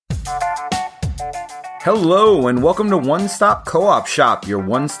Hello and welcome to One Stop Co-op Shop, your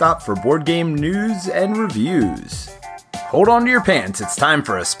one stop for board game news and reviews. Hold on to your pants, it's time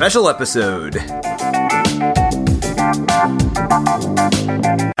for a special episode.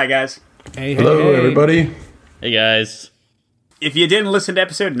 Hi guys. Hello everybody. Hey guys. If you didn't listen to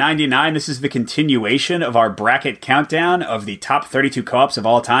episode 99, this is the continuation of our bracket countdown of the top 32 co-ops of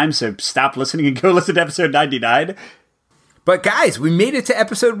all time, so stop listening and go listen to episode 99. But guys, we made it to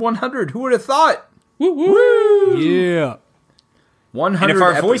episode 100. Who would have thought? Woo woo! Yeah. 100 And if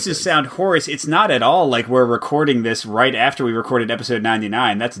our episodes. voices sound hoarse, it's not at all like we're recording this right after we recorded episode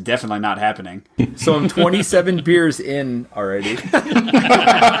 99. That's definitely not happening. So I'm 27 beers in already.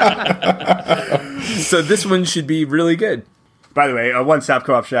 So this one should be really good. By the way, a one-stop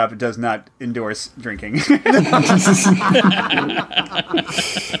co-op shop does not endorse drinking.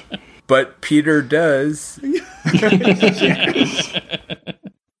 But Peter does.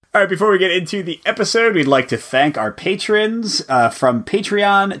 All right, before we get into the episode, we'd like to thank our patrons from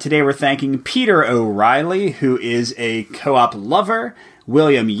Patreon. Today we're thanking Peter O'Reilly, who is a co-op lover,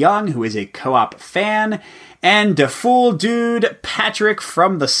 William Young, who is a co-op fan, and DeFool Dude Patrick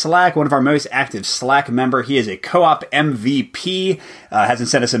from the Slack, one of our most active Slack member. He is a co-op MVP. Hasn't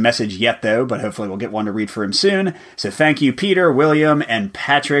sent us a message yet, though, but hopefully we'll get one to read for him soon. So thank you, Peter, William, and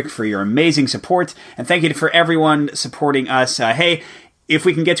Patrick, for your amazing support. And thank you for everyone supporting us. Hey, if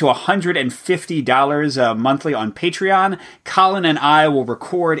we can get to $150 monthly on Patreon, Colin and I will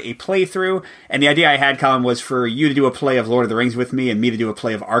record a playthrough. And the idea I had, Colin, was for you to do a play of Lord of the Rings with me and me to do a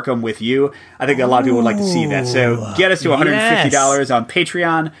play of Arkham with you. I think a lot of people would like to see that. So get us to $150 on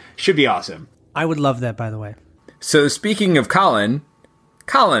Patreon. Should be awesome. I would love that, by the way. So speaking of Colin,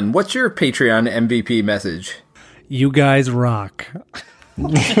 what's your Patreon MVP message? You guys rock. Are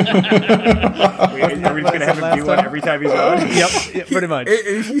we just going to have him do one every time he's on? Yep, pretty much.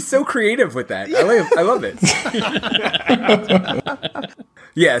 He's so creative with that. I love it.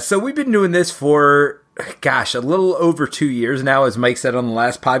 Yeah, so we've been doing this for, a little over 2 years now, as Mike said on the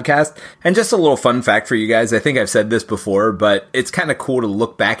last podcast. And just a little fun fact for you guys. I think I've said this before, but it's kind of cool to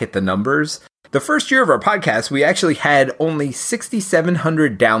look back at the numbers. The first year of our podcast, we actually had only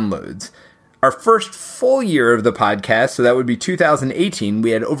 6,700 downloads. Our first full year of the podcast, so that would be 2018, we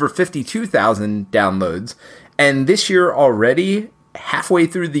had over 52,000 downloads. And this year already, halfway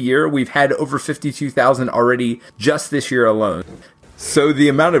through the year, we've had over 52,000 already just this year alone. So the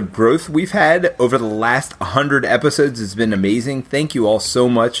amount of growth we've had over the last 100 episodes has been amazing. Thank you all so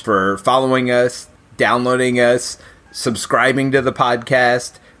much for following us, downloading us, subscribing to the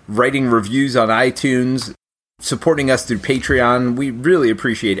podcast, writing reviews on iTunes, supporting us through Patreon. We really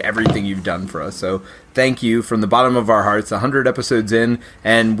appreciate everything you've done for us. So thank you from the bottom of our hearts. 100 episodes in,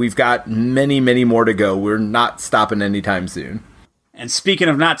 and we've got many, many more to go. We're not stopping anytime soon. And speaking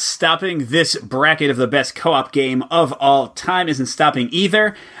of not stopping, this bracket of the best co-op game of all time isn't stopping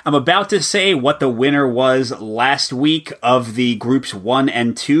either. I'm about to say what the winner was last week of the groups 1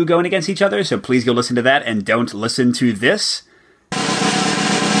 and 2 going against each other, so please go listen to that and don't listen to this.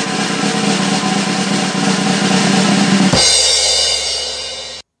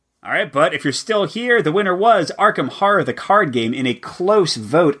 Alright, but if you're still here, the winner was Arkham Horror the card game in a close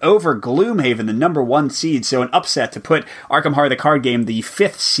vote over Gloomhaven, the number 1 seed, so an upset to put Arkham Horror the card game, the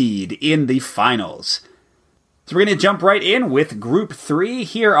 5th seed, in the finals. So we're going to jump right in with Group 3.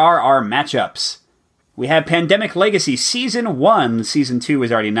 Here are our matchups. We have Pandemic Legacy Season 1. Season 2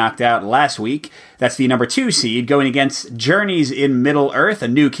 was already knocked out last week. That's the number 2 seed, going against Journeys in Middle-earth, a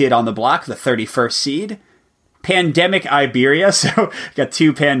new kid on the block, the 31st seed. Pandemic Iberia, so got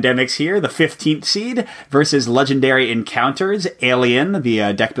 2 pandemics here, the 15th seed versus Legendary Encounters, Alien,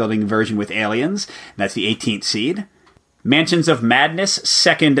 the deck-building version with aliens, that's the 18th seed. Mansions of Madness,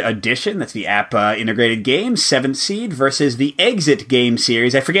 2nd edition, that's the app integrated game, 7th seed versus the Exit game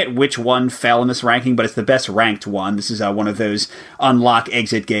series. I forget which one fell in this ranking, but it's the best ranked one. This is one of those unlock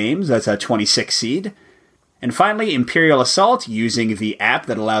exit games, that's a 26th seed. And finally, Imperial Assault, using the app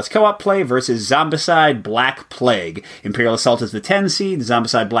that allows co-op play, versus Zombicide Black Plague. Imperial Assault is the 10 seed,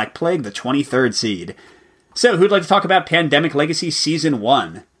 Zombicide Black Plague, the 23rd seed. So, who'd like to talk about Pandemic Legacy Season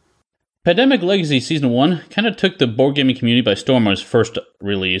 1? Pandemic Legacy Season 1 kind of took the board gaming community by storm when it was first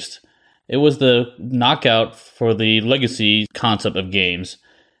released. It was the knockout for the Legacy concept of games.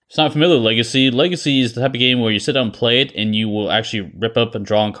 If it's not familiar with Legacy is the type of game where you sit down and play it, and you will actually rip up and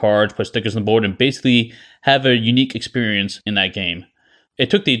draw on cards, put stickers on the board, and basically have a unique experience in that game.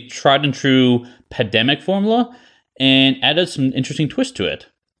 It took the tried and true pandemic formula and added some interesting twists to it.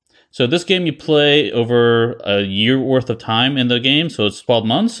 So this game you play over a year worth of time in the game, so it's 12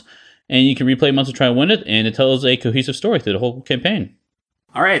 months, and you can replay months to try and win it, and it tells a cohesive story through the whole campaign.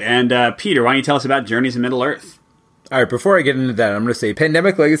 All right, and Peter, why don't you tell us about Journeys in Middle-earth? All right, before I get into that, I'm going to say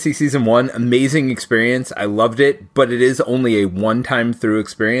Pandemic Legacy Season 1, amazing experience. I loved it, but it is only a one-time through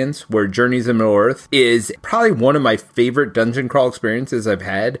experience, where Journeys in Middle-earth is probably one of my favorite dungeon crawl experiences I've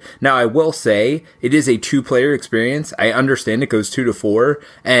had. Now, I will say, it is a 2-player experience. I understand it goes 2 to 4,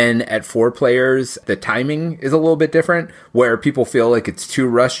 and at 4 players, the timing is a little bit different, where people feel like it's too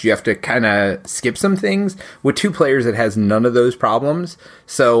rushed. You have to kind of skip some things. With 2 players, it has none of those problems.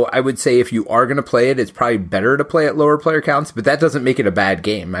 So I would say if you are going to play it, it's probably better to play at lower player counts, but that doesn't make it a bad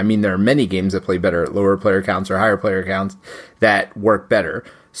game. I mean, there are many games that play better at lower player counts or higher player counts that work better.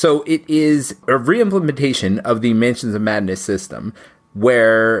 So it is a re-implementation of the Mansions of Madness system,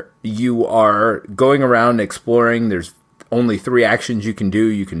 where you are going around exploring. There's only 3 actions you can do.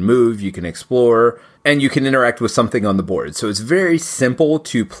 You can move, you can explore, and you can interact with something on the board. So it's very simple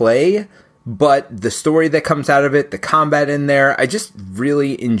to play, but the story that comes out of it, the combat in there, I just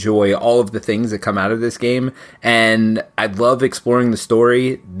really enjoy all of the things that come out of this game, and I love exploring the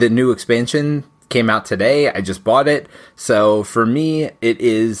story. The new expansion came out today. I just bought it. So for me, it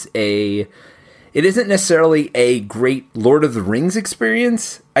isn't necessarily a great Lord of the Rings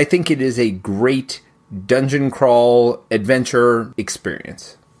experience. I think it is a great dungeon crawl adventure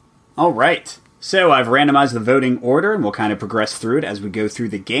experience. All right. So I've randomized the voting order, and we'll kind of progress through it as we go through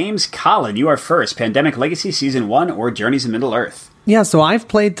the games. Colin, you are first. Pandemic Legacy Season 1 or Journeys in Middle-earth? Yeah, so I've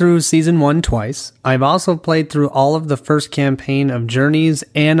played through Season 1 twice. I've also played through all of the first campaign of Journeys,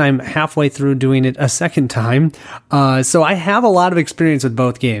 and I'm halfway through doing it a second time. So I have a lot of experience with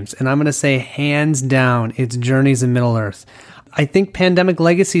both games, and I'm going to say hands down, it's Journeys in Middle-earth. I think Pandemic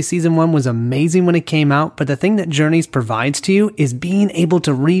Legacy Season 1 was amazing when it came out, but the thing that Journeys provides to you is being able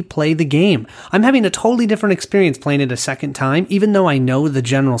to replay the game. I'm having a totally different experience playing it a second time, even though I know the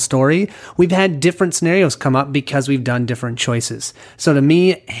general story. We've had different scenarios come up because we've done different choices. So to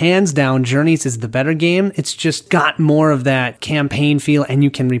me, hands down, Journeys is the better game. It's just got more of that campaign feel, and you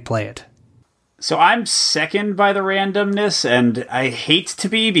can replay it. So I'm second by the randomness, and I hate to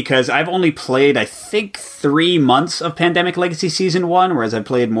be, because I've only played, I think, 3 months of Pandemic Legacy Season 1, whereas I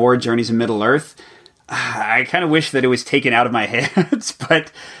played more Journeys in Middle-earth. I kind of wish that it was taken out of my hands,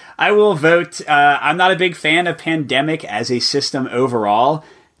 but I will vote. I'm not a big fan of Pandemic as a system overall.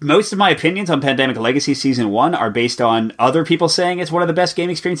 Most of my opinions on Pandemic Legacy Season 1 are based on other people saying it's one of the best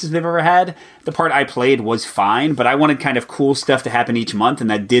game experiences they've ever had. The part I played was fine, but I wanted kind of cool stuff to happen each month, and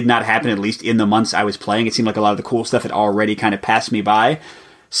that did not happen, at least in the months I was playing. It seemed like a lot of the cool stuff had already kind of passed me by.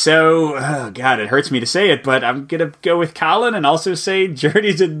 So, oh God, it hurts me to say it, but I'm going to go with Colin and also say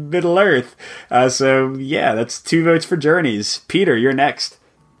Journeys in Middle-earth. So, yeah, that's 2 votes for Journeys. Peter, you're next.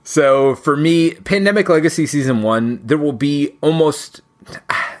 So for me, Pandemic Legacy Season 1, there will be almost...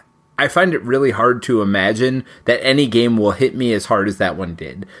 I find it really hard to imagine that any game will hit me as hard as that one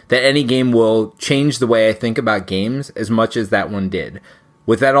did. That any game will change the way I think about games as much as that one did.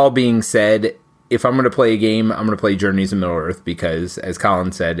 With that all being said, if I'm going to play a game, I'm going to play Journeys in Middle-earth because, as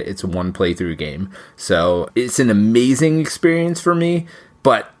Colin said, it's a one playthrough game. So it's an amazing experience for me,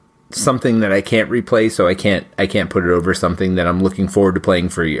 but something that I can't replay, so I can't put it over something that I'm looking forward to playing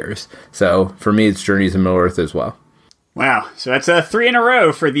for years. So for me, it's Journeys in Middle-earth as well. Wow, so that's 3 in a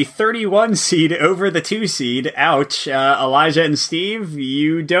row for the 31 seed over the 2 seed. Ouch. Elijah and Steve,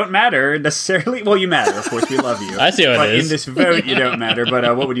 you don't matter necessarily. Well, you matter, of course, we love you. I see how it is. But in this vote, you don't matter,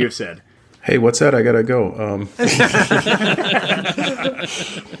 but what would you have said? Hey, what's that? I gotta go.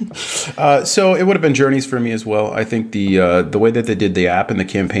 So it would have been Journeys for me as well. I think the way that they did the app and the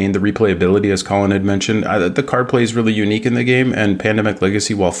campaign, the replayability, as Colin had mentioned, the card play is really unique in the game. And Pandemic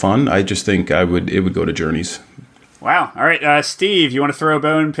Legacy, while fun, I just think it would go to Journeys. Wow. All right, Steve, you want to throw a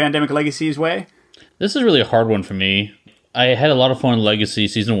bone Pandemic Legacy's way? This is really a hard one for me. I had a lot of fun in Legacy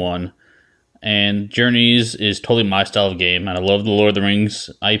Season 1, and Journeys is totally my style of game, and I love the Lord of the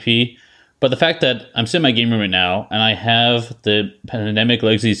Rings IP. But the fact that I'm sitting in my game room right now, and I have the Pandemic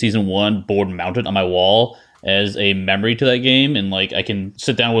Legacy Season 1 board mounted on my wall as a memory to that game, and I can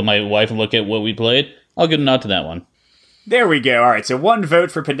sit down with my wife and look at what we played, I'll give a nod to that one. There we go. All right, so 1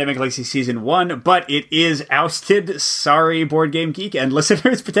 vote for Pandemic Legacy Season 1, but it is ousted. Sorry, Board Game Geek and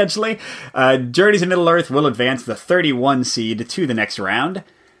listeners, potentially. Journeys in Middle-earth will advance the 31 seed to the next round.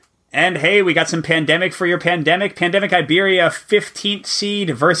 And hey, we got some Pandemic for your Pandemic. Pandemic Iberia, 15th seed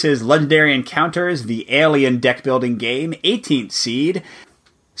versus Legendary Encounters, the alien deck-building game, 18th seed.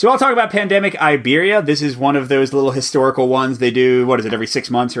 So I'll talk about Pandemic Iberia. This is one of those little historical ones they do, every 6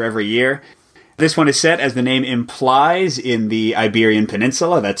 months or every year. This one is set, as the name implies, in the Iberian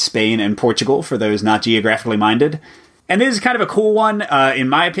Peninsula. That's Spain and Portugal, for those not geographically minded. And this is kind of a cool one, in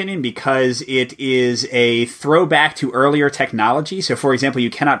my opinion, because it is a throwback to earlier technology. So, for example, you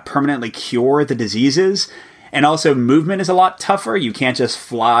cannot permanently cure the diseases. And also, movement is a lot tougher. You can't just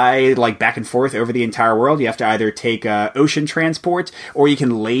fly like back and forth over the entire world. You have to either take ocean transport or you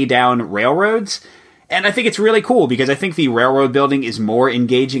can lay down railroads. And I think it's really cool because I think the railroad building is more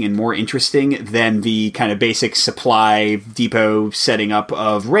engaging and more interesting than the kind of basic supply depot setting up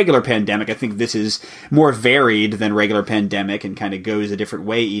of regular Pandemic. I think this is more varied than regular Pandemic and kind of goes a different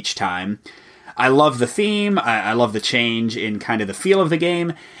way each time. I love the theme. I love the change in kind of the feel of the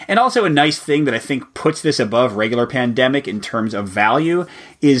game. And also a nice thing that I think puts this above regular Pandemic in terms of value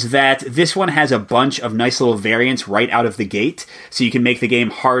is that this one has a bunch of nice little variants right out of the gate. So you can make the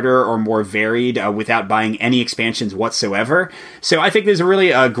game harder or more varied without buying any expansions whatsoever. So I think this is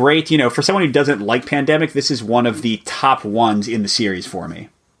really a great, for someone who doesn't like Pandemic, this is one of the top ones in the series for me.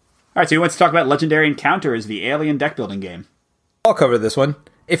 All right, so who wants to talk about Legendary Encounters, the alien deck building game? I'll cover this one.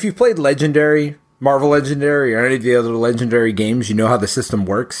 If you've played Legendary, Marvel Legendary, or any of the other Legendary games, you know how the system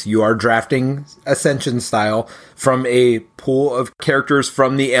works. You are drafting Ascension style from a pool of characters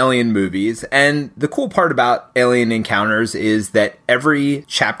from the Alien movies. And the cool part about Alien Encounters is that every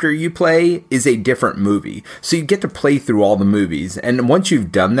chapter you play is a different movie. So you get to play through all the movies. And once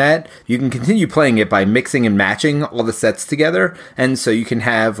you've done that, you can continue playing it by mixing and matching all the sets together. And so you can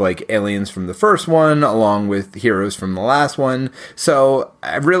have like aliens from the first one along with heroes from the last one. So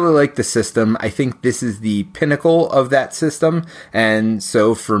I really like the system. I think this is the pinnacle of that system. And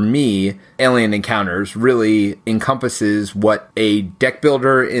so for me, Alien Encounters really encompasses what a deck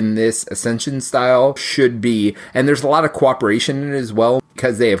builder in this Ascension style should be. And there's a lot of cooperation in it as well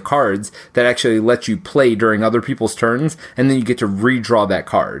because they have cards that actually let you play during other people's turns, and then you get to redraw that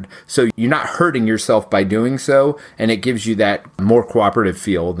card. So you're not hurting yourself by doing so, and it gives you that more cooperative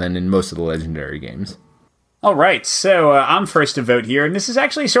feel than in most of the Legendary games. All right, so I'm first to vote here, and this is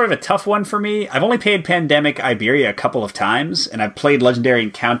actually sort of a tough one for me. I've only played Pandemic Iberia a couple of times, and I've played Legendary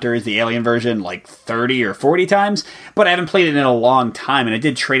Encounters, the Alien version, like 30 or 40 times, but I haven't played it in a long time, and I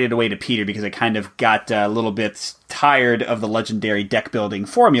did trade it away to Peter because I kind of got a little bit tired of the Legendary deck building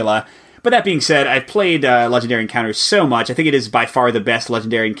formula. But that being said, I've played Legendary Encounters so much. I think it is by far the best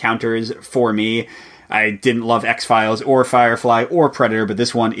Legendary Encounters for me. I didn't love X-Files or Firefly or Predator, but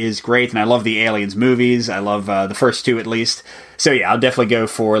this one is great, and I love the Aliens movies. I love the first two, at least. So yeah, I'll definitely go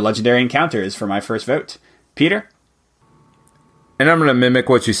for Legendary Encounters for my first vote. Peter? And I'm going to mimic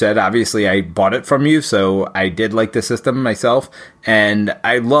what you said. Obviously, I bought it from you, so I did like the system myself, and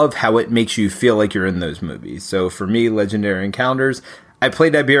I love how it makes you feel like you're in those movies. So for me, Legendary Encounters, I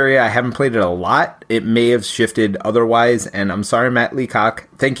played Iberia. I haven't played it a lot. It may have shifted otherwise, and I'm sorry, Matt Leacock.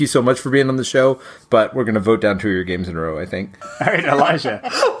 Thank you so much for being on the show, but we're going to vote down 2 of your games in a row, I think. All right, Elijah.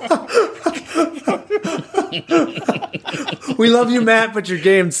 We love you, Matt, but your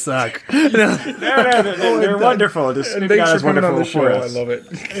games suck. No, they're wonderful. Just and thanks for coming on the show. I love it.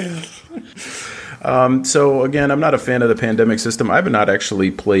 So again, I'm not a fan of the Pandemic system. I've not actually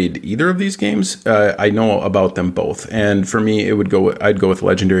played either of these games. I know about them both, and for me, I'd go with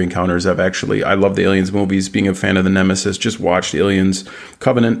Legendary Encounters. I love the Aliens movies. Being a fan of the Nemesis, just watched Aliens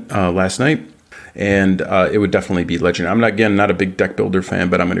Covenant last night, and it would definitely be Legendary. I'm not a big deck builder fan,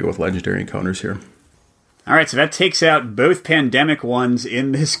 but I'm going to go with Legendary Encounters here. All right, so that takes out both Pandemic ones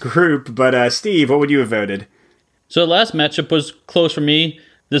in this group. But Steve, what would you have voted? So the last matchup was close for me.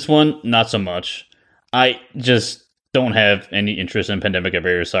 This one, not so much. I just don't have any interest in Pandemic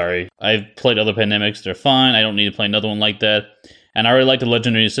Iberia, sorry. I've played other Pandemics, they're fine. I don't need to play another one like that. And I really like the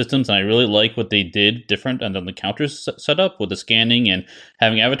Legendary systems, and I really like what they did different and then the counters setup with the scanning and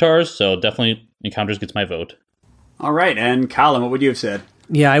having avatars, so definitely Encounters gets my vote. All right, and Colin, what would you have said?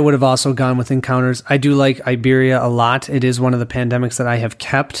 Yeah, I would have also gone with Encounters. I do like Iberia a lot. It is one of the Pandemics that I have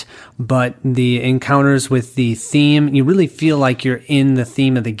kept, but the Encounters with the theme, you really feel like you're in the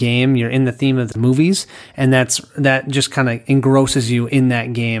theme of the game, you're in the theme of the movies, and that just kind of engrosses you in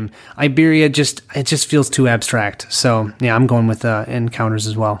that game. Iberia it just feels too abstract. So, yeah, I'm going with Encounters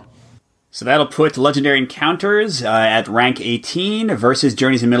as well. So that'll put Legendary Encounters at rank 18 versus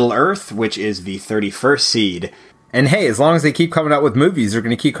Journeys in Middle-earth, which is the 31st seed. And hey, as long as they keep coming out with movies, they're going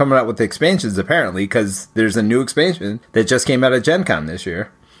to keep coming out with expansions, apparently, because there's a new expansion that just came out at Gen Con this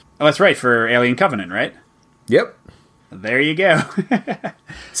year. Oh, that's right, for Alien Covenant, right? Yep. There you go.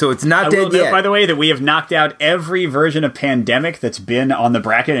 So it's not dead yet. I will note, by the way, that we have knocked out every version of Pandemic that's been on the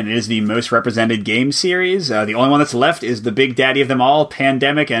bracket, and it is the most represented game series. The only one that's left is the big daddy of them all,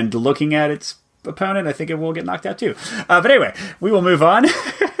 Pandemic, and looking at its opponent, I think it will get knocked out too. But anyway, we will move on.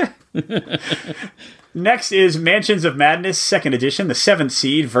 Next is Mansions of Madness 2nd Edition, the 7th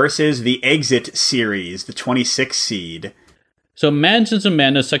seed, versus the Exit series, the 26th seed. So Mansions of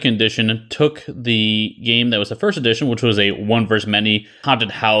Madness 2nd Edition took the game that was the 1st edition, which was a one versus many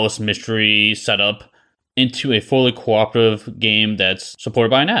haunted house mystery setup, into a fully cooperative game that's supported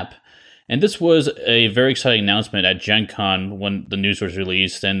by an app. And this was a very exciting announcement at Gen Con when the news was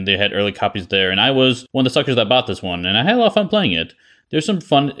released, and they had early copies there. And I was one of the suckers that bought this one, and I had a lot of fun playing it. There's some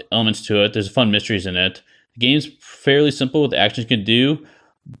fun elements to it. There's fun mysteries in it. The game's fairly simple with the actions you can do,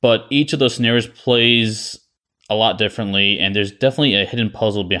 but each of those scenarios plays a lot differently, and there's definitely a hidden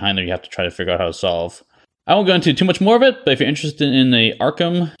puzzle behind there you have to try to figure out how to solve. I won't go into too much more of it, but if you're interested in a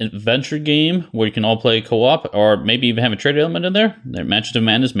Arkham adventure game where you can all play co-op, or maybe even have a trade element in there, Mansions of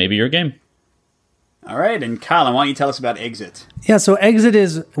Madness may be your game. All right, and Colin, why don't you tell us about Exit? Yeah, so Exit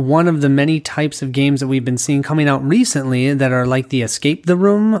is one of the many types of games that we've been seeing coming out recently that are like the escape the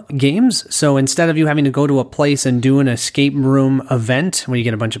room games. So instead of you having to go to a place and do an escape room event where you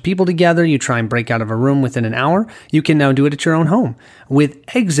get a bunch of people together, you try and break out of a room within an hour, you can now do it at your own home. With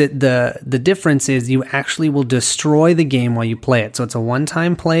Exit, the difference is you actually will destroy the game while you play it. So it's a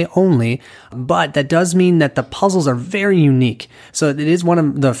one-time play only, but that does mean that the puzzles are very unique. So it is one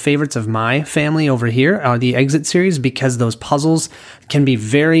of the favorites of my family over here, the Exit series, because those puzzles can be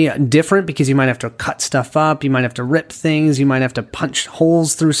very different because you might have to cut stuff up, you might have to rip things, you might have to punch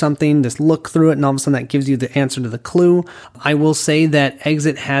holes through something, just look through it, and all of a sudden that gives you the answer to the clue. I will say that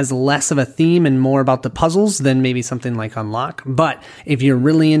Exit has less of a theme and more about the puzzles than maybe something like Unlock, but if you're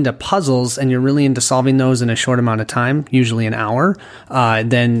really into puzzles and you're really into solving those in a short amount of time, usually an hour,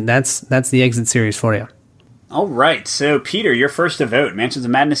 then that's the Exit series for you. All right, so Peter, your first to vote, Mansions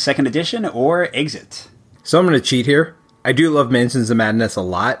of Madness 2nd Edition or Exit? So I'm going to cheat here. I do love Mansions of Madness a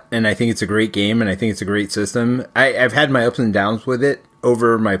lot, and I think it's a great game, and I think it's a great system. I've had my ups and downs with it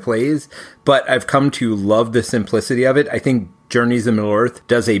over my plays, but I've come to love the simplicity of it. I think Journeys of Middle-earth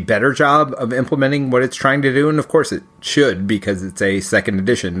does a better job of implementing what it's trying to do, and of course it should, because it's a 2nd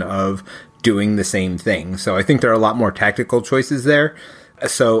edition of doing the same thing. So I think there are a lot more tactical choices there.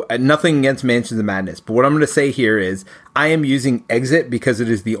 So nothing against Mansions of Madness, but what I'm going to say here is I am using Exit because it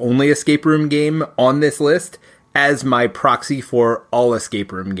is the only escape room game on this list as my proxy for all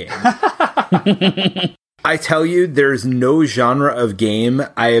escape room games. I tell you, there's no genre of game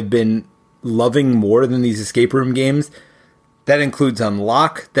I have been loving more than these escape room games. That includes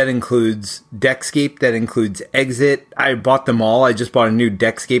Unlock, that includes Deckscape, that includes Exit. I bought them all. I just bought a new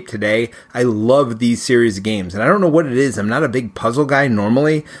Deckscape today. I love these series of games, and I don't know what it is. I'm not a big puzzle guy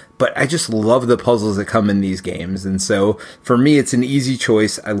normally, but I just love the puzzles that come in these games. And so for me, it's an easy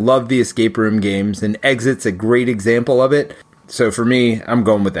choice. I love the escape room games, and Exit's a great example of it. So for me, I'm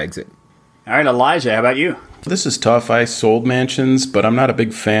going with Exit. All right, Elijah, how about you? This is tough. I sold Mansions, but I'm not a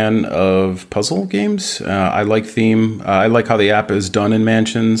big fan of puzzle games. I like theme. I like how the app is done in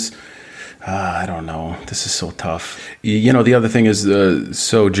Mansions. I don't know. This is so tough. You know, the other thing is,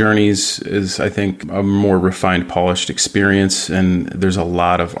 so Journeys is, I think, a more refined, polished experience, and there's a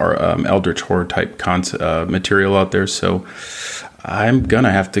lot of our Eldritch Horror type material out there. So I'm going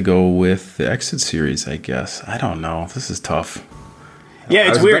to have to go with the Exit series, I guess. I don't know. This is tough. Yeah,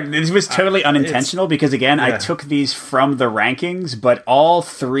 it's weird. This was totally unintentional because, again, I took these from the rankings, but all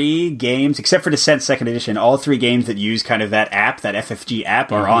three games, except for Descent 2nd Edition, all three games that use kind of that app, that FFG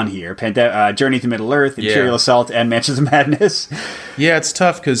app, are on here. Journey to Middle-earth, Imperial Assault, and Mansions of Madness. Yeah, it's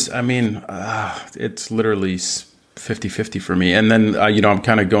tough because, I mean, it's literally 50-50 for me. And then, I'm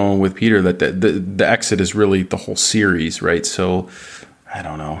kind of going with Peter that the Exit is really the whole series, right? So, I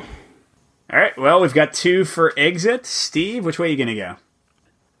don't know. All right, well, we've got two for Exit. Steve, which way are you going to go?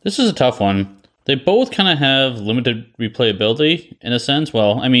 This is a tough one. They both kind of have limited replayability in a sense.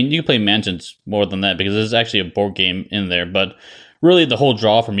 Well, I mean, you can play Mansions more than that because there's actually a board game in there. But really, the whole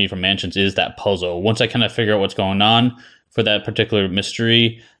draw for me from Mansions is that puzzle. Once I kind of figure out what's going on for that particular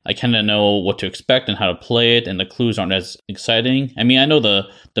mystery, I kind of know what to expect and how to play it, and the clues aren't as exciting. I mean, I know the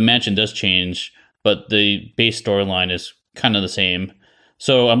mansion does change, but the base storyline is kind of the same.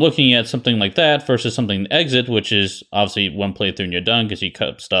 So I'm looking at something like that versus something Exit, which is obviously one playthrough and you're done because you cut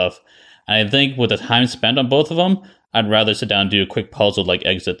up stuff. And I think with the time spent on both of them, I'd rather sit down and do a quick puzzle like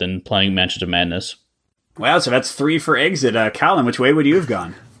Exit than playing Mansions of Madness. Wow, so that's 3 for Exit. Colin, which way would you have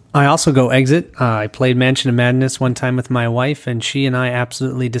gone? I also go Exit. I played Mansion of Madness one time with my wife, and she and I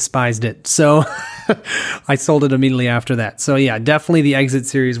absolutely despised it. So I sold it immediately after that. So yeah, definitely the Exit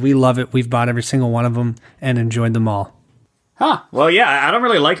series. We love it. We've bought every single one of them and enjoyed them all. Huh. Well, yeah, I don't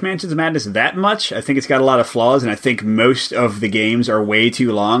really like Mansions of Madness that much. I think it's got a lot of flaws, and I think most of the games are way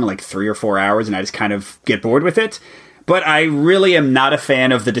too long, like 3 or 4 hours, and I just kind of get bored with it. But I really am not a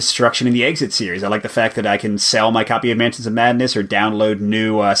fan of the Destruction in the Exit series. I like the fact that I can sell my copy of Mansions of Madness or download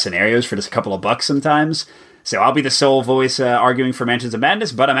new scenarios for just a couple of bucks sometimes. So I'll be the sole voice arguing for Mansions of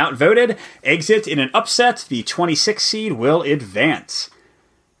Madness, but I'm outvoted. Exit in an upset. The 26th seed will advance.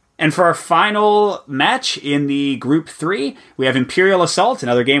 And for our final match in the Group 3, we have Imperial Assault,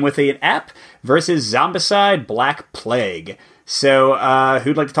 another game with an app, versus Zombicide Black Plague. So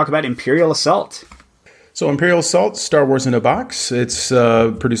who'd like to talk about Imperial Assault? So Imperial Assault, Star Wars in a Box. It's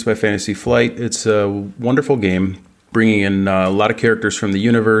produced by Fantasy Flight. It's a wonderful game, bringing in a lot of characters from the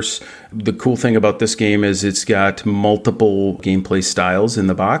universe. The cool thing about this game is it's got multiple gameplay styles in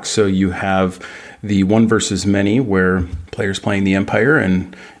the box. So you have the one versus many, where players playing the Empire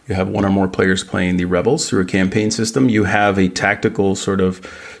and you have one or more players playing the Rebels through a campaign system. You have a tactical sort of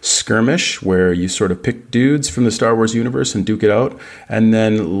skirmish where you sort of pick dudes from the Star Wars universe and duke it out. And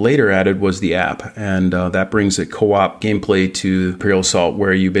then later added was the app. And that brings a co-op gameplay to Imperial Assault,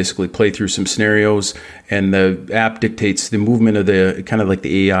 where you basically play through some scenarios and the app dictates the movement of the kind of like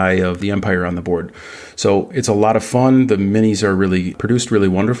the AI of the Empire on the board. So it's a lot of fun. The minis are really produced really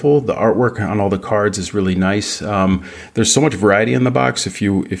wonderful. The artwork on all the cards is really nice. There's so much variety in the box. If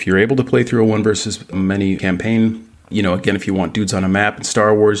you're able to play through a one versus many campaign, again, if you want dudes on a map in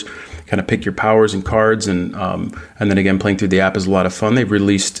Star Wars, kind of pick your powers and cards, and then again, playing through the app is a lot of fun. They've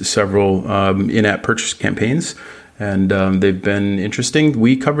released several in-app purchase campaigns, and they've been interesting.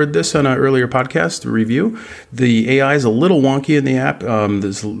 We covered this on an earlier podcast review. The AI is a little wonky in the app.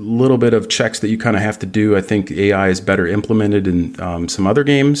 There's a little bit of checks that you kind of have to do. I think AI is better implemented in some other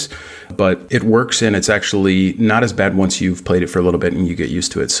games, but it works, and it's actually not as bad once you've played it for a little bit and you get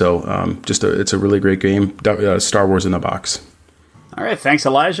used to it. So it's a really great game, Star Wars in a box. All right, thanks,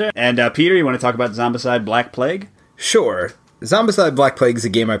 Elijah. And Peter, you want to talk about Zombicide Black Plague? Sure. Zombicide Black Plague is a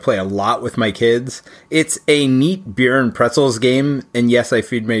game I play a lot with my kids. It's a neat beer and pretzels game, and yes, I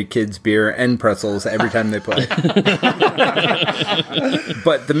feed my kids beer and pretzels every time they play.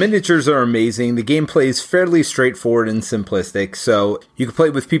 But the miniatures are amazing. The gameplay is fairly straightforward and simplistic, so you can play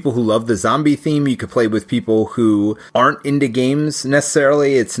with people who love the zombie theme. You could play with people who aren't into games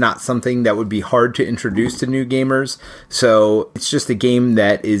necessarily. It's not something that would be hard to introduce to new gamers, so it's just a game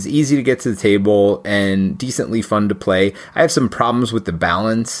that is easy to get to the table and decently fun to play. I have some problems with the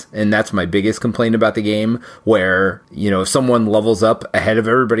balance, and that's my biggest complaint about the game, where, if someone levels up ahead of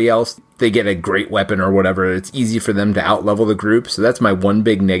everybody else, they get a great weapon or whatever. It's easy for them to outlevel the group, so that's my one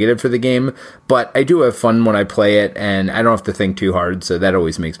big negative for the game. But I do have fun when I play it, and I don't have to think too hard, so that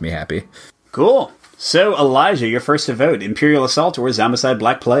always makes me happy. Cool. So, Elijah, you're first to vote. Imperial Assault or Zombicide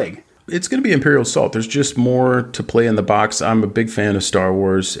Black Plague? It's going to be Imperial Assault. There's just more to play in the box. I'm a big fan of Star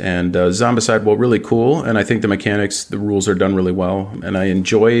Wars, and Zombicide, really cool, and I think the mechanics, the rules are done really well, and I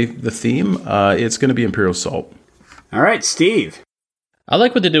enjoy the theme. It's going to be Imperial Assault. All right, Steve. I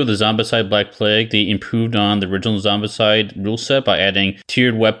like what they did with the Zombicide Black Plague. They improved on the original Zombicide rule set by adding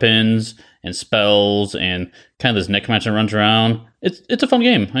tiered weapons and spells and kind of this necromancer runs around. It's a fun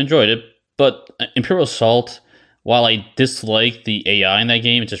game. I enjoyed it. But Imperial Assault, while I dislike the AI in that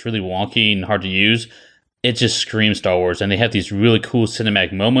game, it's just really wonky and hard to use, it just screams Star Wars. And they have these really cool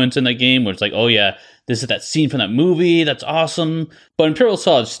cinematic moments in that game where it's like, oh yeah, this is that scene from that movie, that's awesome. But Imperial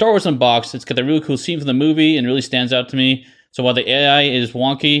Assault, Star Wars in a box, it's got that really cool scene from the movie and really stands out to me. So while the AI is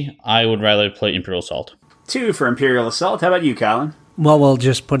wonky, I would rather play Imperial Assault. 2 for Imperial Assault. How about you, Colin? Well, we'll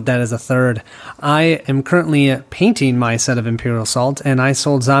just put that as a third. I am currently painting my set of Imperial Assault, and I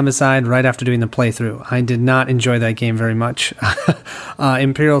sold Zombicide right after doing the playthrough. I did not enjoy that game very much.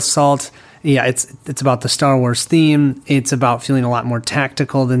 Imperial Assault, yeah, it's about the Star Wars theme. It's about feeling a lot more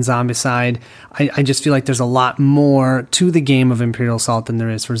tactical than Zombicide. I just feel like there's a lot more to the game of Imperial Assault than there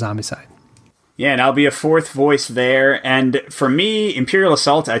is for Zombicide. Yeah, and I'll be a fourth voice there. And for me, Imperial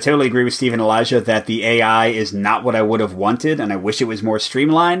Assault, I totally agree with Steve and Elijah that the AI is not what I would have wanted, and I wish it was more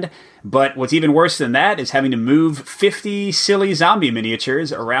streamlined. But what's even worse than that is having to move 50 silly zombie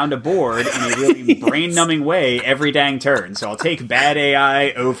miniatures around a board in a really brain-numbing way every dang turn. So I'll take bad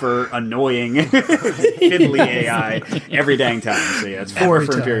AI over annoying, fiddly AI every dang time. So yeah, it's 4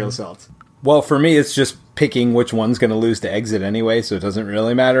 for Imperial Assault. Well, for me, it's just picking which one's going to lose to Exit anyway, so it doesn't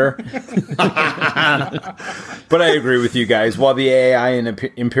really matter. But I agree with you guys. While the AI in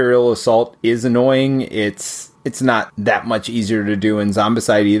Imperial Assault is annoying, it's not that much easier to do in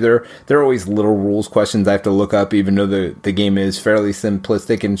Zombicide either. There are always little rules questions I have to look up, even though the game is fairly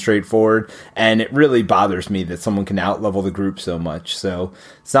simplistic and straightforward. And it really bothers me that someone can outlevel the group so much. So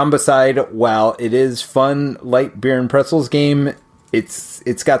Zombicide, while it is fun, light beer and pretzels game,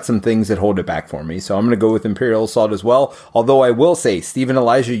 it's got some things that hold it back for me. So I'm going to go with Imperial Assault as well. Although I will say, Steve and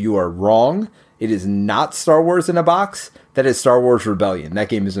Elijah, you are wrong. it is not Star Wars in a box. That is Star Wars Rebellion. That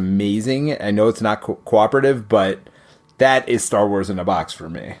game is amazing. I know it's not cooperative, but that is Star Wars in a box for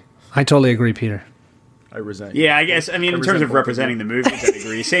me. I totally agree, Peter. I resent. Yeah, I guess. I mean, in terms of representing the movies, I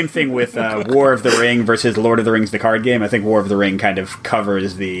agree. Same thing with War of the Ring versus Lord of the Rings, the card game. I think War of the Ring kind of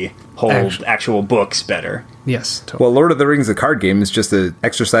covers the whole actual books better. Yes. Totally. Well, Lord of the Rings, the card game, is just an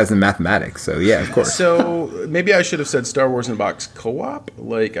exercise in mathematics. So yeah, of course. So maybe I should have said Star Wars in a box co-op.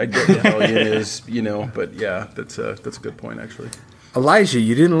 Like I get Rebellion is, but yeah, that's a good point actually. Elijah,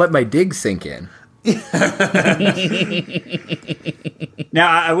 you didn't let my dig sink in. Now,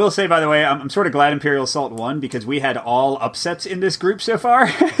 I will say, by the way, I'm sort of glad Imperial Assault won because we had all upsets in this group so far.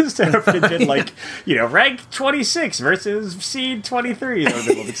 So if it had been rank 26 versus seed 23, that would be a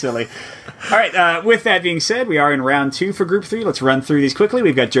little bit silly. All right, with that being said, we are in round 2 for group 3. Let's run through these quickly.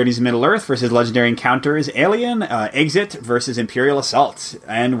 We've got Journeys to Middle-earth versus Legendary Encounters Alien, Exit versus Imperial Assault.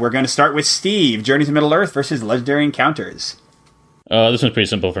 And we're going to start with Steve, Journeys to Middle-earth versus Legendary Encounters. This one's pretty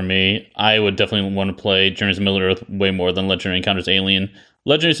simple for me. I would definitely want to play Journeys to Middle-earth way more than Legendary Encounters Alien.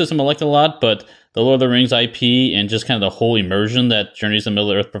 Legendary system I like a lot, but the Lord of the Rings IP and just kind of the whole immersion that Journeys to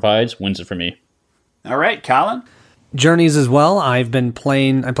Middle-earth provides wins it for me. All right, Colin? Journeys as well. I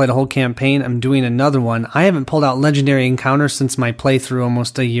played a whole campaign. I'm doing another one. I haven't pulled out Legendary Encounters since my playthrough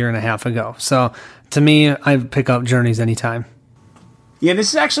almost a year and a half ago. So to me, I'd pick up Journeys anytime. Yeah, this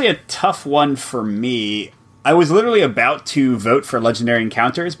is actually a tough one for me. I was literally about to vote for Legendary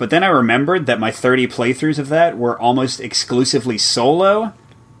Encounters, but then I remembered that my 30 playthroughs of that were almost exclusively solo,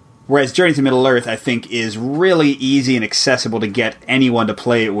 whereas Journey to Middle-earth, I think, is really easy and accessible to get anyone to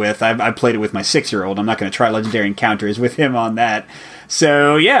play it with. I played it with my 6-year-old. I'm not going to try Legendary Encounters with him on that.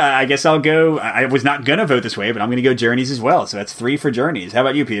 So, yeah, I guess I'll go... I was not going to vote this way, but I'm going to go Journeys as well. So that's 3 for Journeys. How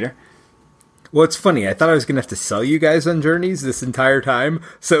about you, Peter? Well, it's funny. I thought I was going to have to sell you guys on Journeys this entire time.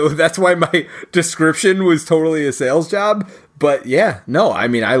 So that's why my description was totally a sales job. But yeah, no, I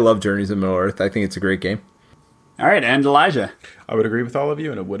mean, I love Journeys in Middle-earth. I think it's a great game. All right, and Elijah? I would agree with all of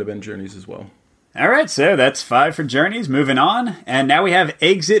you, and it would have been Journeys as well. All right, so that's 5 for Journeys. Moving on. And now we have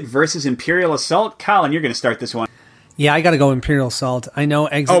Exit versus Imperial Assault. Colin, you're going to start this one. Yeah, I got to go Imperial Assault. I know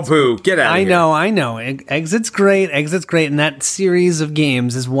Exit. Oh, boo. Get out of here. I know. Exit's great, and that series of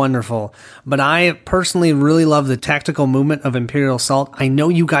games is wonderful. But I personally really love the tactical movement of Imperial Assault. I know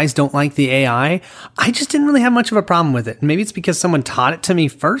you guys don't like the AI. I just didn't really have much of a problem with it. Maybe it's because someone taught it to me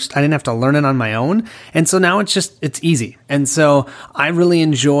first. I didn't have to learn it on my own. And so now it's easy. And so I really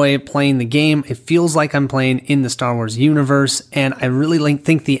enjoy playing the game. It feels like I'm playing in the Star Wars universe. And I really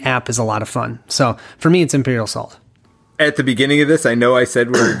think the app is a lot of fun. So for me, it's Imperial Assault. At the beginning of this, I know I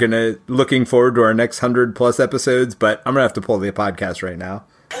said we were looking forward to our next 100+ episodes, but I'm going to have to pull the podcast right now.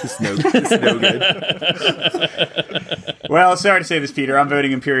 It's no good. Well, sorry to say this, Peter. I'm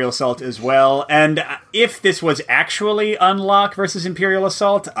voting Imperial Assault as well. And if this was actually Unlock versus Imperial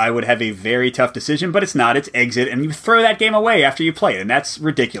Assault, I would have a very tough decision, but it's not. It's Exit, and you throw that game away after you play it, and that's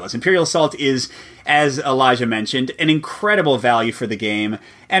ridiculous. Imperial Assault is, as Elijah mentioned, an incredible value for the game.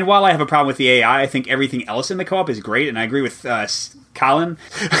 And while I have a problem with the AI, I think everything else in the co-op is great, and I agree with Colin.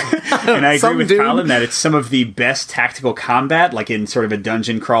 And I agree with Colin that it's some of the best tactical combat, like in sort of a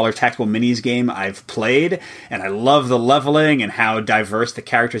dungeon crawler tactical minis game I've played. And I love the leveling and how diverse the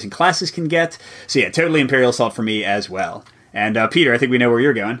characters and classes can get. So yeah, totally Imperial Assault for me as well. And Peter, I think we know where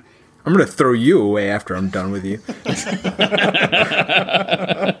you're going. I'm going to throw you away after I'm done with you.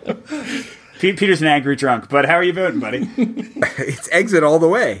 Peter's an angry drunk, but how are you voting, buddy? It's Exit all the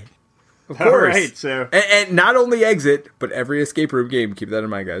way. Of course. All right, so... And not only Exit, but every escape room game. Keep that in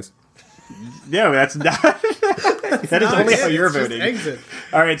mind, guys. No, that's not... that is only how you're voting. Exit.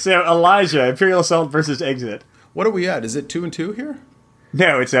 All right, so Elijah, Imperial Assault versus Exit. What are we at? Is it 2 and 2 here?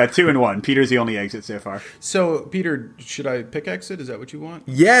 No, it's 2 and 1. Peter's the only Exit so far. So, Peter, should I pick Exit? Is that what you want?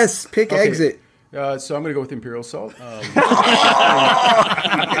 Yes, pick Exit. So I'm going to go with Imperial Assault.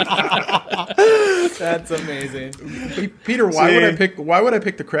 That's amazing. Peter, why would I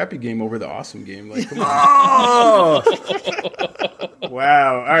pick the crappy game over the awesome game? Like, come on.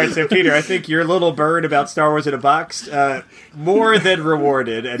 Wow. All right, so Peter, I think your little bird about Star Wars in a box, more than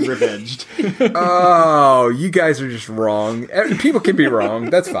rewarded and revenged. Oh, you guys are just wrong. People can be wrong.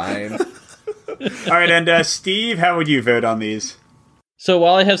 That's fine. All right, and Steve, how would you vote on these? So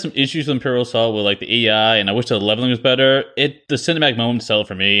while I have some issues with Imperial Assault with like the AI and I wish the leveling was better, the cinematic moment sell it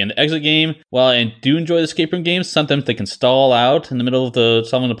for me. And the Exit game, while I do enjoy the escape room games, sometimes they can stall out in the middle of the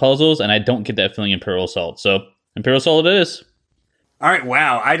solving the puzzles, and I don't get that feeling in Imperial Assault. So Imperial Assault it is. All right,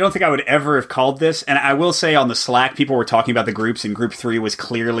 wow. I don't think I would ever have called this. And I will say on the Slack, people were talking about the groups, and Group 3 was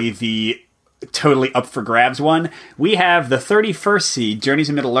clearly the totally up for grabs one. We have the 31st seed, Journeys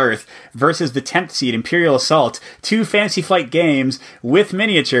in Middle-earth, versus the 10th seed, Imperial Assault, two Fantasy Flight games with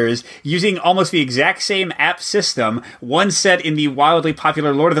miniatures using almost the exact same app system, one set in the wildly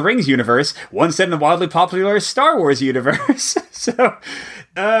popular Lord of the Rings universe, one set in the wildly popular Star Wars universe. So,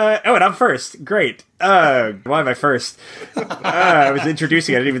 and I'm first. Great. Why am I first? I was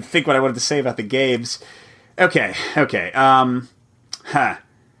introducing. I didn't even think what I wanted to say about the games. Okay.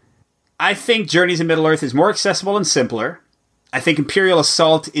 I think Journeys in Middle-earth is more accessible and simpler. I think Imperial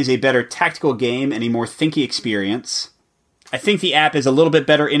Assault is a better tactical game and a more thinky experience. I think the app is a little bit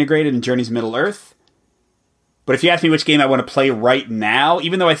better integrated in Journeys in Middle-earth. But if you ask me which game I want to play right now,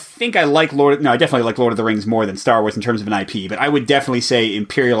 even though I think I definitely like Lord of the Rings more than Star Wars in terms of an IP, but I would definitely say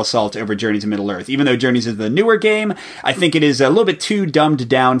Imperial Assault over Journeys in Middle-earth. Even though Journeys is the newer game, I think it is a little bit too dumbed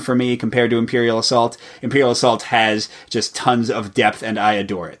down for me compared to Imperial Assault. Imperial Assault has just tons of depth, and I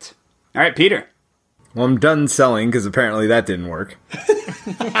adore it. All right, Peter. Well, I'm done selling because apparently that didn't work.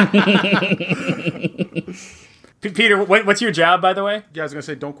 Peter, what's your job, by the way? Yeah, I was going to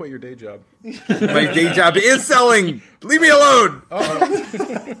say, don't quit your day job. My day job is selling. Leave me alone.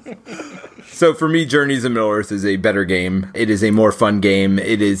 So for me, Journeys in Middle-earth is a better game. It is a more fun game.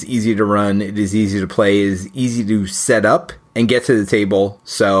 It is easy to run. It is easy to play. It is easy to set up and get to the table.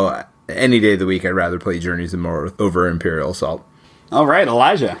 So any day of the week, I'd rather play Journeys in Middle-earth over Imperial Assault. All right,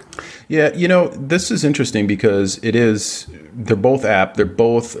 Elijah. Yeah, this is interesting because they're both app, they're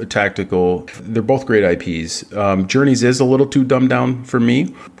both tactical, they're both great IPs. Journeys is a little too dumbed down for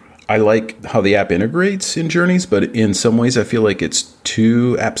me. I like how the app integrates in Journeys, but in some ways I feel like it's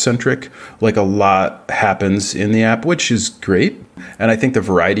too app-centric. Like a lot happens in the app, which is great. And I think the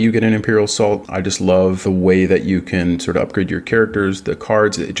variety you get in Imperial Assault, I just love the way that you can sort of upgrade your characters, the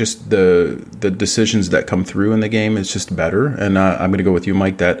cards, just the decisions that come through in the game is just better. And I'm going to go with you,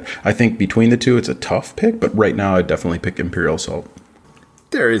 Mike, that I think between the two, it's a tough pick, but right now I'd definitely pick Imperial Assault.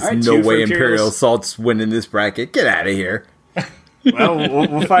 There is no way Imperial Assault's winning this bracket. Get out of here. Well,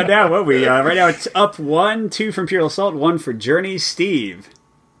 we'll find out, won't we? Right now it's up 1-2 for Imperial Assault, 1 for Journeys. Steve.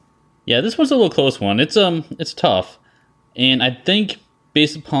 Yeah, this one's a little close one. It's tough. And I think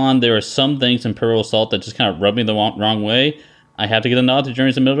based upon there are some things in Imperial Assault that just kind of rub me the wrong way, I have to get a nod to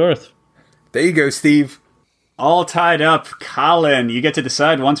Journeys in Middle-earth. There you go, Steve. All tied up. Colin, you get to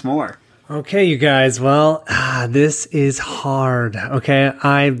decide once more. Okay, you guys. Well, this is hard. Okay,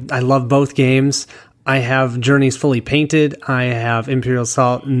 I love both games. I have Journeys fully painted. I have Imperial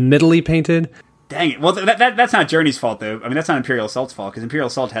Assault middly painted. Dang it. Well, that's not Journey's fault, though. I mean, that's not Imperial Assault's fault, because Imperial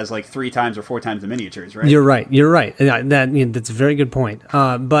Assault has like 3 times or 4 times the miniatures, right? You're right. That's a very good point.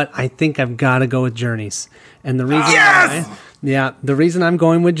 But I think I've got to go with Journeys. And the reason the reason I'm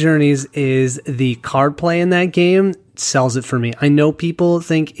going with Journeys is the card play in that game sells it for me. I know people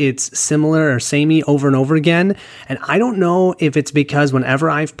think it's similar or samey over and over again, and I don't know if it's because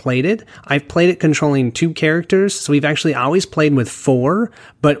whenever I've played it controlling 2 characters, so we've actually always played with 4,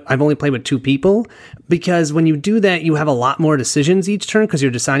 but I've only played with 2 people, because when you do that, you have a lot more decisions each turn because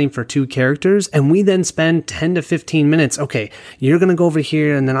you're deciding for 2 characters, and we then spend 10 to 15 minutes, okay, you're going to go over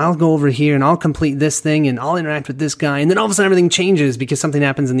here, and then I'll go over here, and I'll complete this thing, and I'll interact with this guy, and then all of a sudden everything changes because something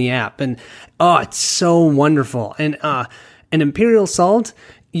happens in the app, and it's so wonderful. And Imperial Assault,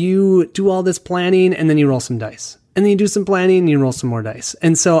 you do all this planning and then you roll some dice. And then you do some planning and you roll some more dice.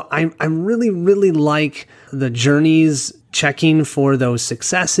 And so I really, really like the Journeys checking for those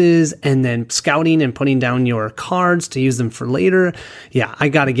successes and then scouting and putting down your cards to use them for later. Yeah, I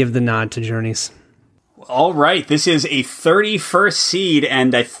got to give the nod to Journeys. All right, this is a 31st seed,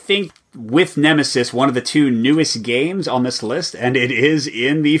 and I think with Nemesis, one of the 2 newest games on this list, and it is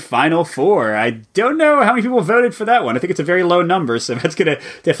in the Final 4. I don't know how many people voted for that one. I think it's a very low number, so that's going to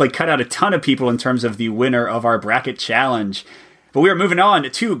definitely cut out a ton of people in terms of the winner of our bracket challenge. But we are moving on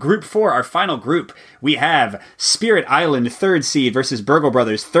to Group 4, our final group. We have Spirit Island 3rd seed versus Burgle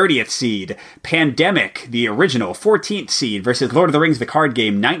Brothers 30th seed. Pandemic, the original 14th seed versus Lord of the Rings the card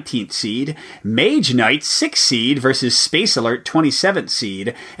game 19th seed. Mage Knight 6th seed versus Space Alert 27th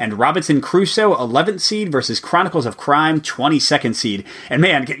seed. And Robinson Crusoe 11th seed versus Chronicles of Crime 22nd seed. And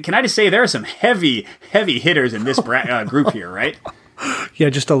man, can I just say there are some heavy hitters in this group here, right? Yeah,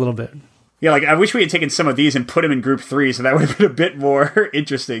 just a little bit. Yeah, like, I wish we had taken some of these and put them in Group 3, so that would have been a bit more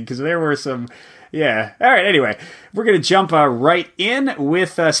interesting, because there were some, yeah. All right, anyway, we're going to jump right in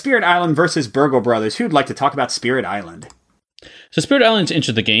with Spirit Island versus Burgle Brothers. Who'd like to talk about Spirit Island? So Spirit Island's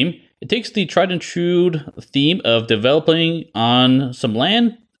into the game. It takes the tried and true theme of developing on some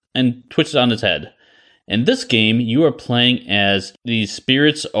land and twists it on its head. In this game, you are playing as these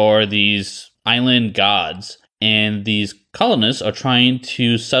spirits or these island gods. and these colonists are trying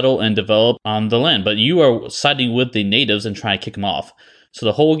to settle and develop on the land, but you are siding with the natives and trying to kick them off. So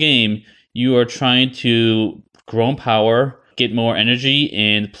the whole game, you are trying to grow in power, get more energy,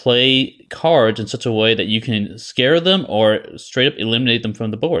 and play cards in such a way that you can scare them or straight up eliminate them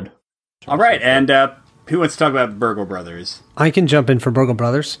from the board. All right, and who wants to talk about Burgle Brothers? I can jump in for Burgle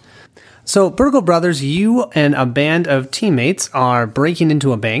Brothers. So, Burgle Brothers, you and a band of teammates are breaking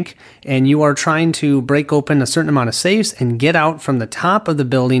into a bank, and you are trying to break open a certain amount of safes and get out from the top of the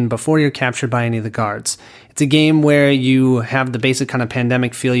building before you're captured by any of the guards. It's a game where you have the basic kind of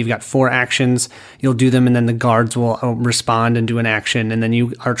pandemic feel. You've got 4 actions. You'll do them, and then the guards will respond and do an action, and then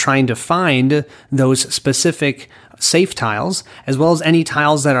you are trying to find those specific safe tiles, as well as any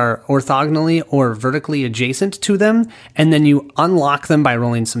tiles that are orthogonally or vertically adjacent to them, and then you unlock them by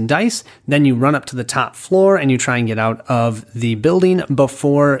rolling some dice. Then you run up to the top floor and you try and get out of the building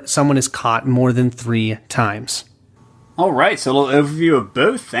before someone is caught more than 3 times. All right, so a little overview of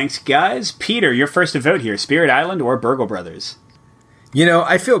both. Thanks, guys. Peter, you're first to vote here. Spirit Island or Burgle Brothers? You know,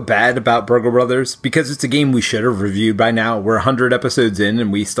 I feel bad about Burgle Brothers because it's a game we should have reviewed by now. We're 100 episodes in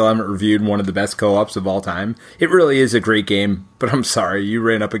and we still haven't reviewed one of the best co-ops of all time. It really is a great game, but I'm sorry, you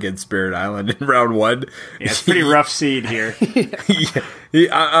ran up against Spirit Island in round 1. Yeah, it's a pretty rough seed here.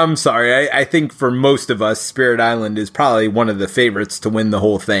 I'm sorry. I think for most of us, Spirit Island is probably one of the favorites to win the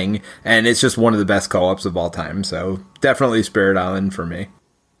whole thing, and it's just one of the best co-ops of all time, so definitely Spirit Island for me.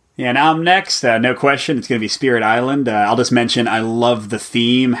 Yeah, and I'm next. No question, it's going to be Spirit Island. I'll just mention I love the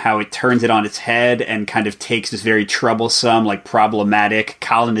theme, how it turns it on its head and kind of takes this very troublesome, like problematic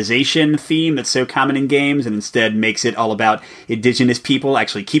colonization theme that's so common in games and instead makes it all about indigenous people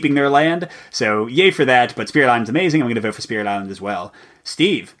actually keeping their land. So yay for that, but Spirit Island's amazing. I'm going to vote for Spirit Island as well.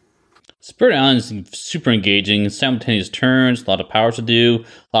 Steve? Spirit Island is super engaging, simultaneous turns, a lot of powers to do,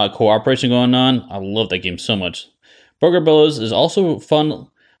 a lot of cooperation going on. I love that game so much. Burgle Brothers is also fun.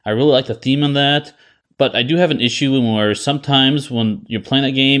 I really like the theme on that, but I do have an issue where sometimes when you're playing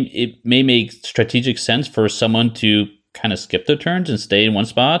that game, it may make strategic sense for someone to kind of skip their turns and stay in one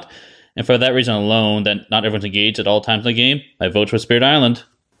spot. And for that reason alone, that not everyone's engaged at all times in the game, I vote for Spirit Island.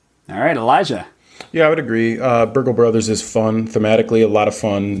 All right, Elijah. Yeah, I would agree. Burgle Brothers is fun, thematically a lot of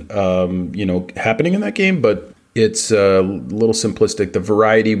fun, happening in that game, but it's a little simplistic. The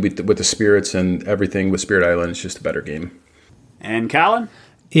variety with the spirits and everything with Spirit Island is just a better game. And Colin?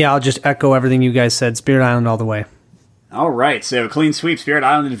 Yeah, I'll just echo everything you guys said. Spirit Island all the way. All right, so clean sweep, Spirit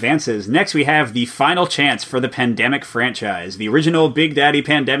Island advances. Next, we have the final chance for the Pandemic franchise. The original Big Daddy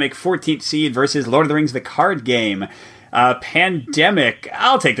Pandemic 14th seed versus Lord of the Rings, the card game. Pandemic,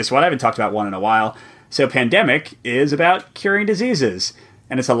 I'll take this one. I haven't talked about one in a while. So Pandemic is about curing diseases.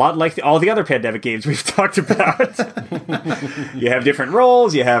 And it's a lot like all the other Pandemic games we've talked about. You have different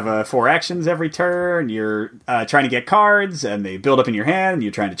roles. You have 4 actions every turn. You're trying to get cards, and they build up in your hand. And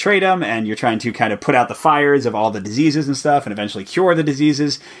you're trying to trade them, and you're trying to kind of put out the fires of all the diseases and stuff, and eventually cure the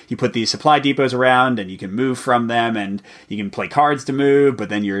diseases. You put these supply depots around, and you can move from them, and you can play cards to move, but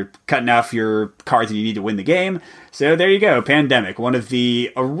then you're cutting off your cards and you need to win the game. So there you go, Pandemic, one of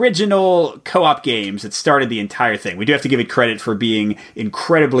the original co-op games that started the entire thing. We do have to give it credit for being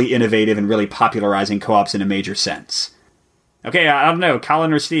incredibly innovative and really popularizing co-ops in a major sense. Okay, I don't know,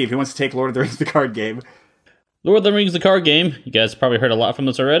 Colin or Steve, who wants to take Lord of the Rings, the card game? Lord of the Rings, the card game. You guys probably heard a lot from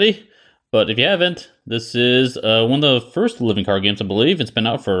this already, but if you haven't, this is one of the first living card games, I believe. It's been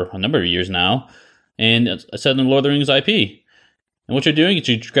out for a number of years now, and it's set in the Lord of the Rings IP. And what you're doing is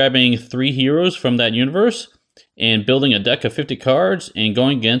you're grabbing 3 heroes from that universe and building a deck of 50 cards and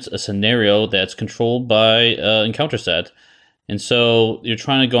going against a scenario that's controlled by encounter set. And so you're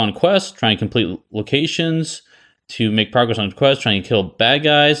trying to go on quests, trying to complete locations, to make progress on quests, trying to kill bad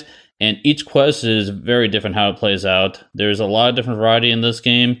guys, and each quest is very different how it plays out. There's a lot of different variety in this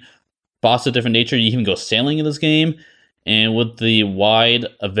game, bosses of different nature. You even go sailing in this game, and with the wide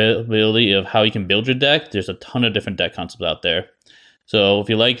availability of how you can build your deck, there's a ton of different deck concepts out there. So if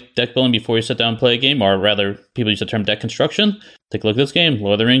you like deck building before you sit down and play a game, or rather, people use the term deck construction, take a look at this game,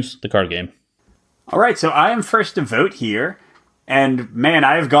 Lord of the Rings, the card game. All right, so I am first to vote here. And man,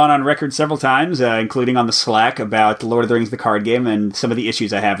 I have gone on record several times, including on the Slack, about Lord of the Rings, the card game, and some of the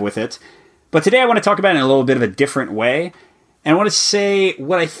issues I have with it. But today I want to talk about it in a little bit of a different way. And I want to say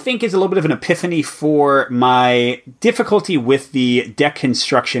what I think is a little bit of an epiphany for my difficulty with the deck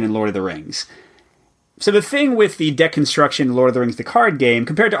construction in Lord of the Rings. So the thing with the deck construction in Lord of the Rings, the card game,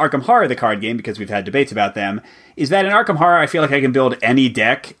 compared to Arkham Horror, the card game, because we've had debates about them, is that in Arkham Horror, I feel like I can build any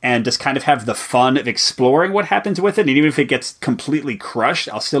deck and just kind of have the fun of exploring what happens with it. And even if it gets completely crushed,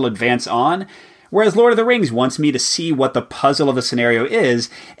 I'll still advance on. whereas Lord of the Rings wants me to see what the puzzle of a scenario is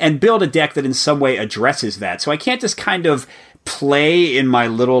and build a deck that in some way addresses that. So I can't just kind of play in my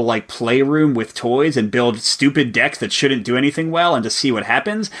little playroom with toys and build stupid decks that shouldn't do anything well and just see what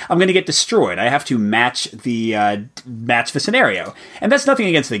happens. I'm going to get destroyed. I have to match the scenario, and that's nothing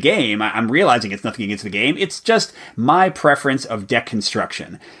against the game. I'm realizing it's nothing against the game. It's just my preference of deck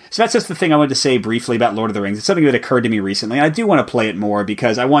construction. So that's just the thing I wanted to say briefly about Lord of the Rings. It's something that occurred to me recently, and I do want to play it more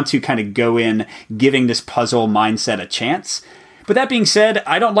because I want to kind of go in giving this puzzle mindset a chance. But that being said,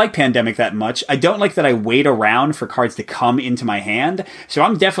 I don't like Pandemic that much. I don't like that I wait around for cards to come into my hand. So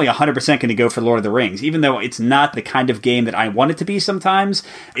I'm definitely 100% going to go for Lord of the Rings. Even though it's not the kind of game that I want it to be sometimes,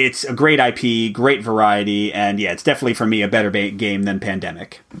 it's a great IP, great variety, and yeah, it's definitely for me a better game than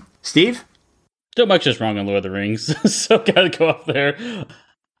Pandemic. Steve? Don't much just wrong on Lord of the Rings, so gotta go up there.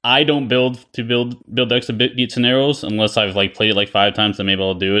 I don't build decks to beat scenarios unless I've played it 5 times, then maybe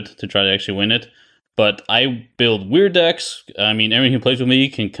I'll do it to try to actually win it. But I build weird decks. I mean, everyone who plays with me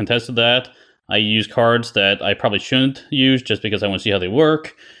can contest to that. I use cards that I probably shouldn't use just because I want to see how they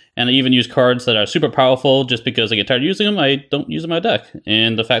work. And I even use cards that are super powerful just because I get tired of using them. I don't use them in my deck.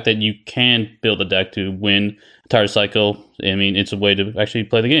 And the fact that you can build a deck to win a entire cycle, I mean, it's a way to actually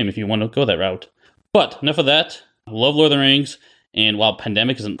play the game if you want to go that route. But enough of that. I love Lord of the Rings. And while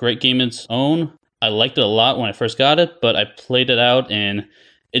Pandemic is a great game in its own, I liked it a lot when I first got it. But I played it out and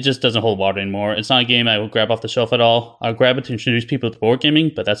it just doesn't hold water anymore. It's not a game I will grab off the shelf at all. I'll grab it to introduce people to board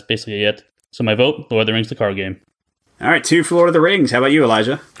gaming, but that's basically it. So my vote, Lord of the Rings, the card game. All right, 2 for Lord of the Rings. How about you,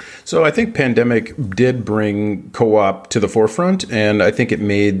 Elijah? So I think Pandemic did bring co-op to the forefront, and I think it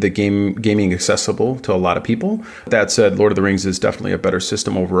made the gaming accessible to a lot of people. That said, Lord of the Rings is definitely a better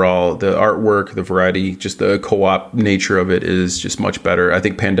system overall. The artwork, the variety, just the co-op nature of it is just much better. I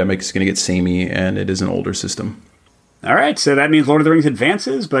think Pandemic is going to get samey, and it is an older system. All right, so that means Lord of the Rings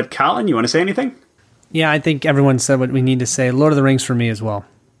advances, but Colin, you want to say anything? Yeah, I think everyone said what we need to say. Lord of the Rings for me as well.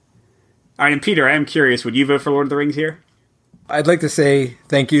 All right, and Peter, I am curious, would you vote for Lord of the Rings here? I'd like to say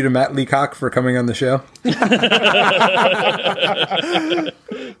thank you to Matt Leacock for coming on the show.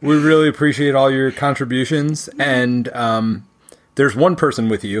 We really appreciate all your contributions, and there's one person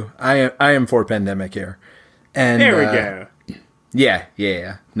with you. I am for Pandemic here. And there we go.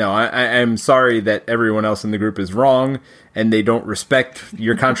 Yeah. No, I'm sorry that everyone else in the group is wrong and they don't respect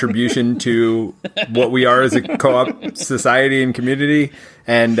your contribution to what we are as a co-op society and community.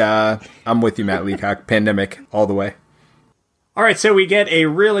 And I'm with you, Matt Leacock. Pandemic all the way. All right, so we get a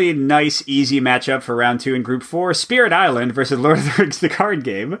really nice, easy matchup for round 2 in Group 4, Spirit Island versus Lord of the Rings, the card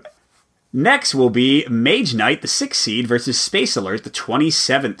game. Next will be Mage Knight, the 6th seed, versus Space Alert, the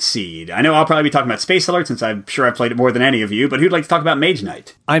 27th seed. I know I'll probably be talking about Space Alert since I'm sure I've played it more than any of you, but who'd like to talk about Mage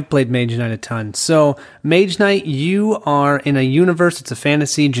Knight? I've played Mage Knight a ton. So, Mage Knight, you are in a universe, it's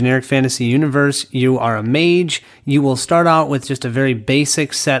a generic fantasy universe. You are a mage. You will start out with just a very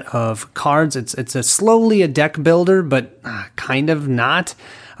basic set of cards. It's slowly a deck builder, but kind of not.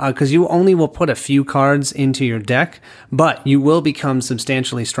 Because you only will put a few cards into your deck, but you will become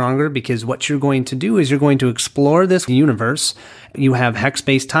substantially stronger because what you're going to do is you're going to explore this universe. You have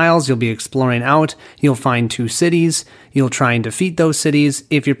hex-based tiles. You'll be exploring out. You'll find 2 cities. You'll try and defeat those cities.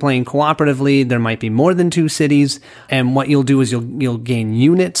 If you're playing cooperatively, there might be more than 2 cities. And what you'll do is you'll gain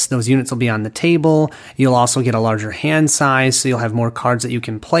units. Those units will be on the table. You'll also get a larger hand size, so you'll have more cards that you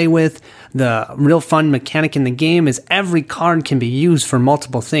can play with. The real fun mechanic in the game is every card can be used for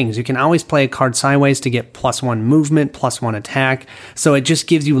multiple things. You can always play a card sideways to get +1 movement, +1 attack. So it just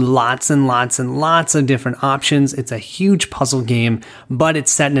gives you lots and lots and lots of different options. It's a huge puzzle game, but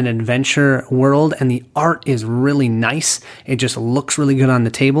it's set in an adventure world, and the art is really nice. It just looks really good on the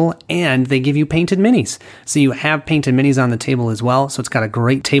table, and they give you painted minis. So you have painted minis on the table as well, so it's got a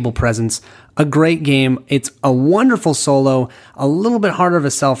great table presence. A great game. It's a wonderful solo, a little bit harder of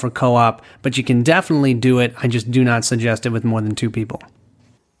a sell for co-op, but you can definitely do it. I just do not suggest it with more than 2 people.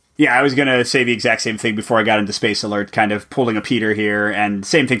 Yeah, I was going to say the exact same thing before I got into Space Alert, kind of pulling a Peter here, and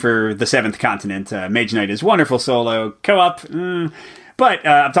same thing for the 7th Continent. Mage Knight is wonderful solo. Co-op, But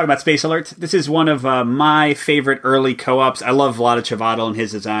I'm talking about Space Alert. This is one of my favorite early co-ops. I love Vlaada Chvátil and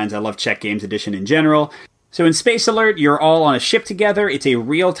his designs. I love Czech Games Edition in general. So in Space Alert, you're all on a ship together. It's a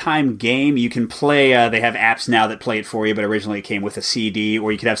real-time game. You can play, they have apps now that play it for you, but originally it came with a CD,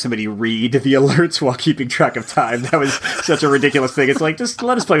 or you could have somebody read the alerts while keeping track of time. That was such a ridiculous thing. It's like, just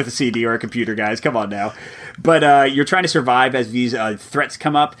let us play with a CD or a computer, guys. Come on now. But you're trying to survive as these threats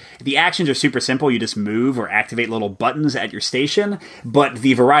come up. The actions are super simple. You just move or activate little buttons at your station, but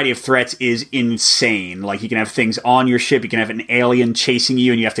the variety of threats is insane. Like, you can have things on your ship. You can have an alien chasing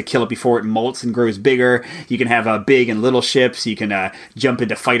you, and you have to kill it before it molts and grows bigger. You can have big and little ships. You can jump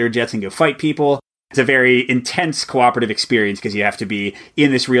into fighter jets and go fight people. It's a very intense cooperative experience because you have to be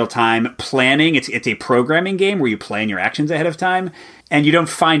in this real time planning. It's a programming game where you plan your actions ahead of time, and you don't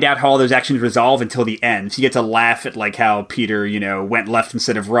find out how all those actions resolve until the end. So you get to laugh at like how Peter, went left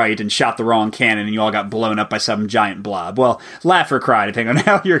instead of right and shot the wrong cannon, and you all got blown up by some giant blob. Well, laugh or cry depending on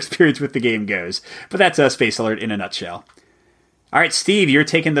how your experience with the game goes. But that's Space Alert in a nutshell. All right, Steve, you're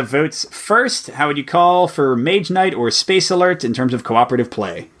taking the votes first. How would you call for Mage Knight or Space Alert in terms of cooperative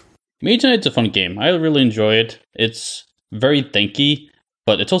play? Mage Knight's a fun game. I really enjoy it. It's very thanky,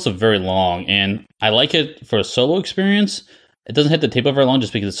 but it's also very long, and I like it for a solo experience. It doesn't hit the table very long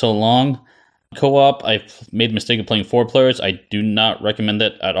just because it's so long. Co-op, I've made the mistake of playing 4 players. I do not recommend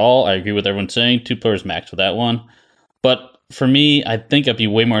it at all. I agree with everyone saying 2 players max for that one. But for me, I think I'd be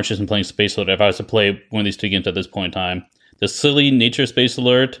way more interested in playing Space Alert if I was to play one of these 2 games at this point in time. The silly nature of Space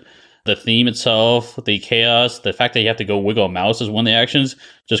Alert, the theme itself, the chaos, the fact that you have to go wiggle a mouse as one of the actions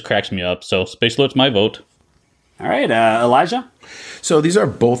just cracks me up. So Space Alert's my vote. All right, Elijah? So these are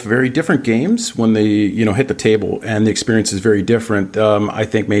both very different games when they, hit the table, and the experience is very different. I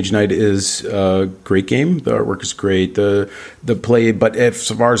think Mage Knight is a great game. The artwork is great. The play, but as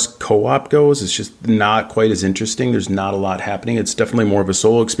far as co-op goes, it's just not quite as interesting. There's not a lot happening. It's definitely more of a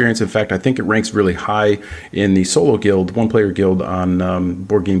solo experience. In fact, I think it ranks really high in the solo guild, one-player guild on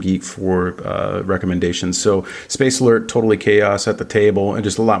Board Game Geek for recommendations. So Space Alert, totally chaos at the table, and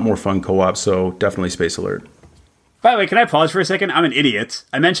just a lot more fun co-op. So definitely Space Alert. By the way, can I pause for a second? I'm an idiot.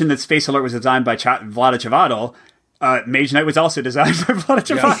 I mentioned that Space Alert was designed by Vlaada Chvátil. Mage Knight was also designed by Vlaada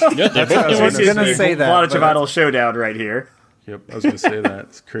Chvátil. Yeah, they both I was going to say that. Vlaada Chvátil showdown right here. Yep, I was going to say that.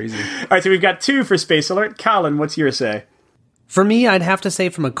 It's crazy. All right, so we've got 2 for Space Alert. Colin, what's your say? For me, I'd have to say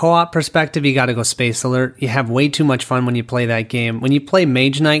from a co-op perspective, you got to go Space Alert. You have way too much fun when you play that game. When you play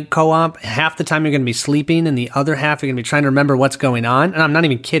Mage Knight co-op, half the time you're going to be sleeping, and the other half you're going to be trying to remember what's going on. And I'm not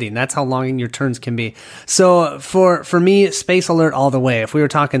even kidding. That's how long your turns can be. So for me, Space Alert all the way. If we were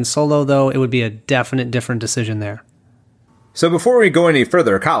talking solo, though, it would be a definite different decision there. So before we go any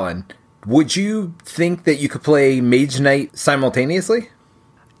further, Colin, would you think that you could play Mage Knight simultaneously?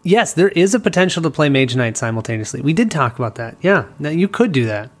 Yes, there is a potential to play Mage Knight simultaneously. We did talk about that. Yeah, you could do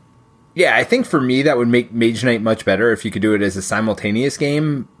that. Yeah, I think for me that would make Mage Knight much better if you could do it as a simultaneous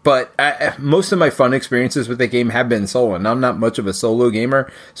game. But most of my fun experiences with that game have been solo, and I'm not much of a solo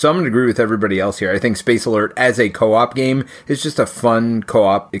gamer, so I'm going to agree with everybody else here. I think Space Alert as a co-op game is just a fun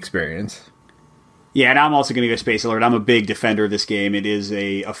co-op experience. Yeah, and I'm also going to go Space Alert. I'm a big defender of this game. It is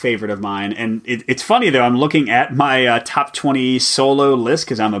a favorite of mine. And it's funny, though. I'm looking at my top 20 solo list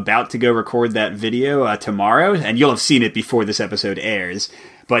because I'm about to go record that video tomorrow. And you'll have seen it before this episode airs.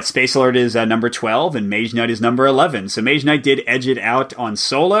 But Space Alert is number 12 and Mage Knight is number 11. So Mage Knight did edge it out on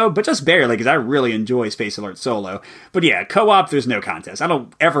solo, but just barely because I really enjoy Space Alert solo. But yeah, co-op, there's no contest. I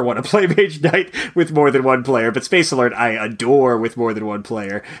don't ever want to play Mage Knight with more than one player, but Space Alert I adore with more than one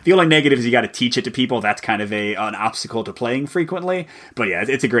player. The only negative is you got to teach it to people. That's kind of an obstacle to playing frequently. But yeah,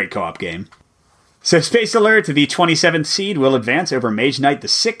 it's a great co-op game. So Space Alert, the 27th seed, will advance over Mage Knight, the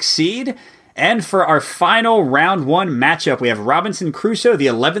 6th seed. And for our final round 1 matchup, we have Robinson Crusoe, the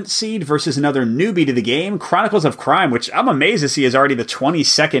 11th seed, versus another newbie to the game, Chronicles of Crime, which I'm amazed to see is already the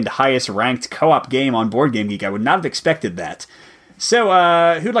 22nd highest ranked co-op game on Board Game Geek. I would not have expected that.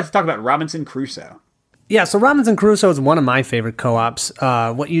 So, who'd like to talk about Robinson Crusoe? Yeah, so Robinson Crusoe is one of my favorite co-ops.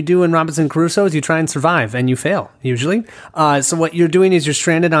 What you do in Robinson Crusoe is you try and survive, and you fail, usually. So what you're doing is you're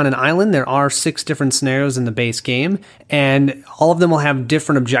stranded on an island. There are 6 different scenarios in the base game, and all of them will have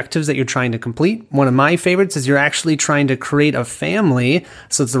different objectives that you're trying to complete. One of my favorites is you're actually trying to create a family.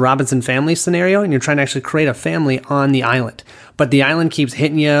 So it's the Robinson family scenario, and you're trying to actually create a family on the island. But the island keeps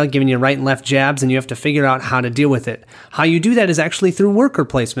hitting you, giving you right and left jabs, and you have to figure out how to deal with it. How you do that is actually through worker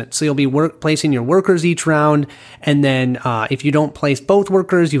placement. So you'll be placing your workers each round, and then if you don't place both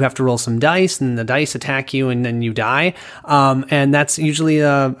workers, you have to roll some dice, and the dice attack you, and then you die. And that's usually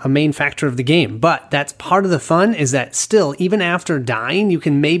a main factor of the game. But that's part of the fun, is that still, even after dying, you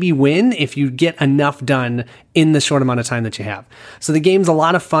can maybe win if you get enough done in the short amount of time that you have. So the game's a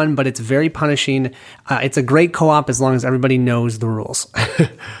lot of fun, but it's very punishing. It's a great co-op as long as everybody knows the rules.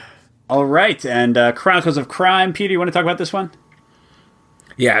 All right, and Chronicles of Crime. Peter, you want to talk about this one?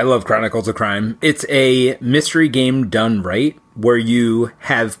 Yeah, I love Chronicles of Crime. It's a mystery game done right. where you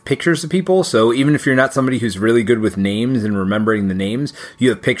have pictures of people. So even if you're not somebody who's really good with names and remembering the names, you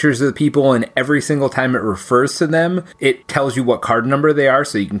have pictures of the people, and every single time it refers to them, it tells you what card number they are,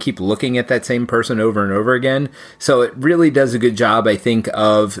 so you can keep looking at that same person over and over again. So it really does a good job, I think,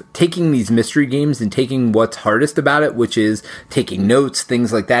 of taking these mystery games and taking what's hardest about it, which is taking notes,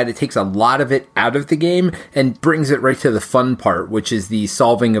 things like that. It takes a lot of it out of the game and brings it right to the fun part, which is the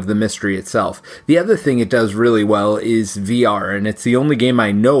solving of the mystery itself. The other thing it does really well is VR. And it's the only game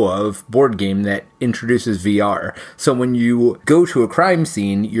I know of, board game, that introduces VR. So when you go to a crime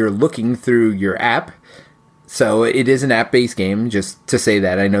scene, you're looking through your app. So it is an app-based game, just to say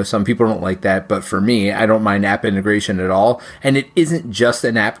that. I know some people don't like that, but for me, I don't mind app integration at all. And it isn't just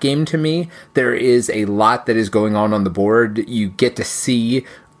an app game to me. There is a lot that is going on the board. You get to see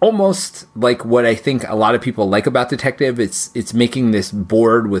almost like what I think a lot of people like about Detective. It's making this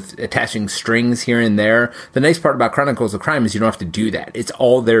board with attaching strings here and there. The nice part about Chronicles of Crime is you don't have to do that. It's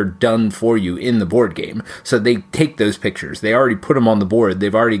all there done for you in the board game. So they take those pictures. They already put them on the board.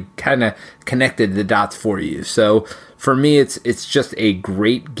 They've already kind of connected the dots for you. So for me, it's just a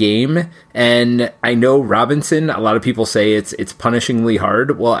great game. And I know Robinson, a lot of people say it's punishingly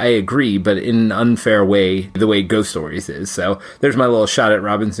hard. Well, I agree, but in an unfair way, the way Ghost Stories is. So there's my little shot at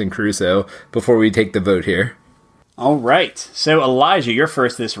Robinson Crusoe before we take the vote here. All right. So Elijah, you're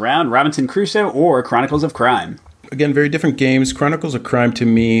first this round. Robinson Crusoe or Chronicles of Crime? Again, very different games. Chronicles of Crime, to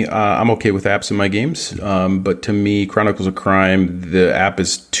me, I'm okay with apps in my games. But to me, Chronicles of Crime, the app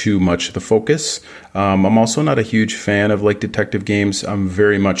is too much the focus. I'm also not a huge fan of like detective games. I'm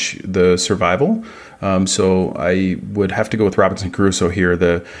very much the survival. So I would have to go with Robinson Crusoe here.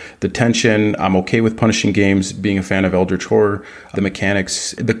 The tension, I'm okay with punishing games, being a fan of Eldritch Horror. The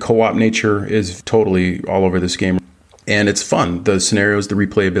mechanics, the co-op nature is totally all over this game. And it's fun. The scenarios, the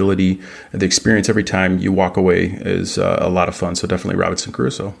replayability, the experience every time you walk away is a lot of fun. So definitely Robinson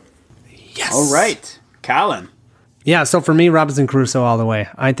Crusoe. Yes. All right. Colin. Yeah, so for me, Robinson Crusoe all the way.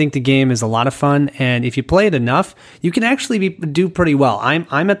 I think the game is a lot of fun, and if you play it enough, you can actually do pretty well.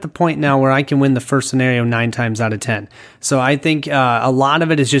 I'm at the point now where I can win the first scenario 9 times out of 10. So I think a lot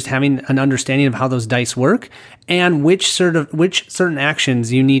of it is just having an understanding of how those dice work and which certain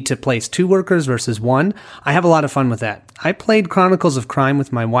actions you need to place 2 workers versus 1. I have a lot of fun with that. I played Chronicles of Crime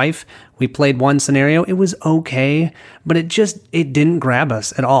with my wife. We played one scenario. It was okay, but it didn't grab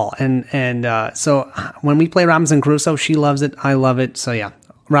us at all. And so when we play Robinson Crusoe, she loves it. I love it. So yeah,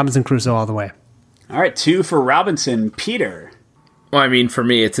 Robinson Crusoe all the way. All right, 2 for Robinson. Peter. Well, I mean, for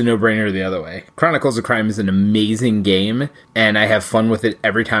me, it's a no-brainer the other way. Chronicles of Crime is an amazing game, and I have fun with it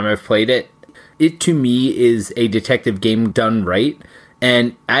every time I've played it. It, to me, is a detective game done right,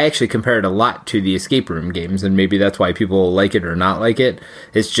 and I actually compare it a lot to the escape room games, and maybe that's why people like it or not like it.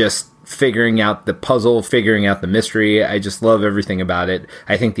 It's just figuring out the puzzle, figuring out the mystery. I just love everything about it.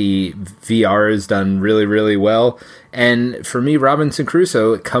 I think the VR is done really, really well. And for me, Robinson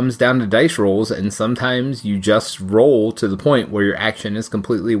Crusoe, it comes down to dice rolls, and sometimes you just roll to the point where your action is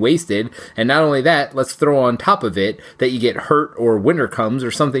completely wasted. And not only that, let's throw on top of it that you get hurt or winter comes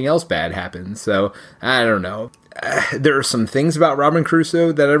or something else bad happens. So, I don't know. There are some things about Robinson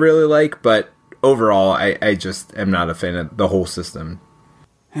Crusoe that I really like, but overall, I just am not a fan of the whole system.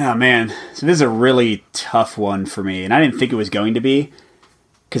 Oh, man. So this is a really tough one for me, and I didn't think it was going to be,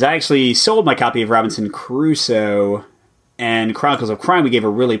 because I actually sold my copy of Robinson Crusoe, and Chronicles of Crime we gave a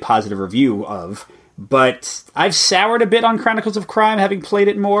really positive review of, but I've soured a bit on Chronicles of Crime, having played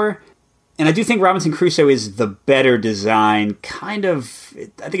it more, and I do think Robinson Crusoe is the better design, kind of.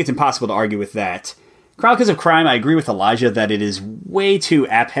 I think it's impossible to argue with that. Chronicles of Crime, I agree with Elijah that it is way too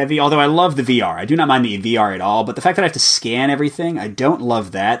app-heavy, although I love the VR. I do not mind the VR at all, but the fact that I have to scan everything, I don't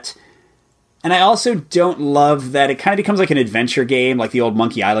love that. And I also don't love that it kind of becomes like an adventure game, like the old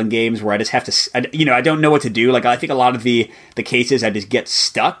Monkey Island games, where I just have to, I don't know what to do. Like, I think a lot of the cases, I just get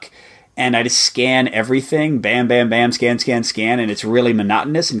stuck, and I just scan everything, bam, bam, bam, scan, scan, scan, and it's really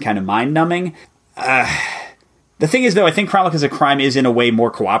monotonous and kind of mind-numbing. The thing is, though, I think Chronicles of Crime is in a way more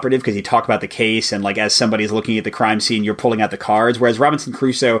cooperative because you talk about the case and, like, as somebody's looking at the crime scene, you're pulling out the cards. Whereas Robinson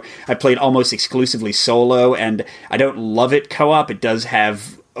Crusoe, I played almost exclusively solo, and I don't love it co-op. It does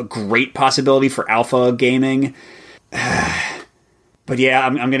have a great possibility for alpha gaming. But yeah,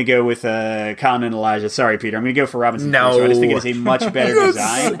 I'm going to go with Colin and Elijah. Sorry, Peter. I'm going to go for Robinson Crusoe. I just think it is a much better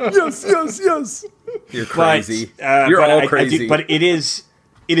design. Yes. You're crazy. You're all crazy. But it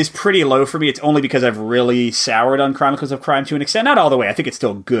is pretty low for me. It's only because I've really soured on Chronicles of Crime to an extent. Not all the way. I think it's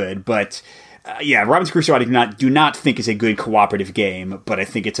still good, but Robinson Crusoe I do not think is a good cooperative game, but I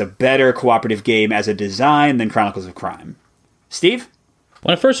think it's a better cooperative game as a design than Chronicles of Crime. Steve?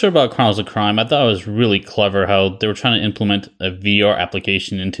 When I first heard about Chronicles of Crime, I thought it was really clever how they were trying to implement a VR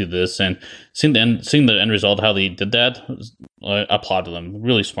application into this, and seeing the end result, how they did that, I applauded them.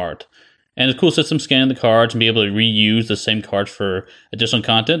 Really smart. And it's a cool system, scanning the cards and be able to reuse the same cards for additional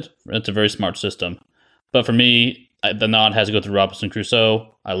content. It's a very smart system. But for me, the nod has to go to Robinson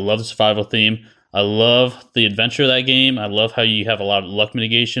Crusoe. I love the survival theme. I love the adventure of that game. I love how you have a lot of luck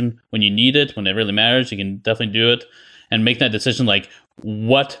mitigation when you need it, when it really matters. You can definitely do it. And make that decision like,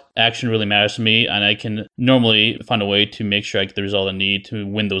 what action really matters to me, and I can normally find a way to make sure I get the result I need to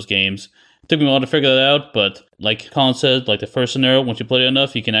win those games. It took me a while to figure that out, but like Colin said, like the first scenario, once you play it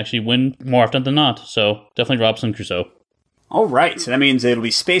enough, you can actually win more often than not. So definitely Robinson Crusoe. All right, so that means it'll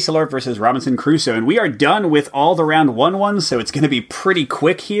be Space Alert versus Robinson Crusoe, and we are done with all the round 1 ones, so it's going to be pretty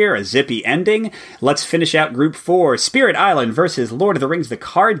quick here, a zippy ending. Let's finish out Group 4, Spirit Island versus Lord of the Rings, the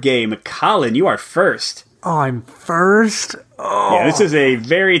card game. Colin, you are first. Oh, I'm first? Oh. Yeah, this is a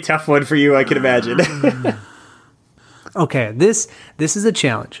very tough one for you, I can imagine. Okay, this is a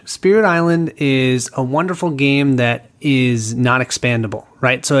challenge. Spirit Island is a wonderful game that is not expandable,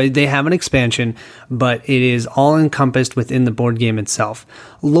 right? So they have an expansion, but it is all encompassed within the board game itself.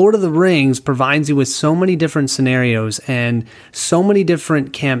 Lord of the Rings provides you with so many different scenarios and so many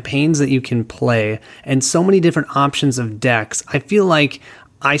different campaigns that you can play and so many different options of decks. I feel like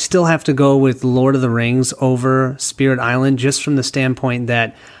I still have to go with Lord of the Rings over Spirit Island just from the standpoint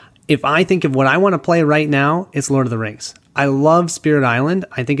that if I think of what I want to play right now, it's Lord of the Rings. I love Spirit Island.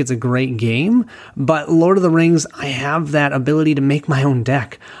 I think it's a great game, but Lord of the Rings, I have that ability to make my own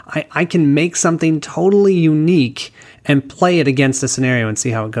deck. I can make something totally unique and play it against a scenario and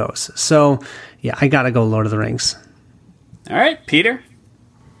see how it goes. So, yeah, I gotta go Lord of the Rings. All right, Peter?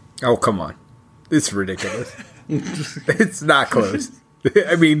 Oh, come on. It's ridiculous. It's not close.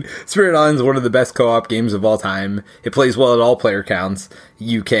 I mean, Spirit Island is one of the best co-op games of all time. It plays well at all player counts.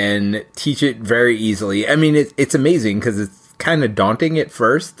 You can teach it very easily. I mean, it's amazing because it's kind of daunting at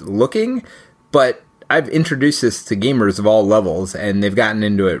first looking, but I've introduced this to gamers of all levels, and they've gotten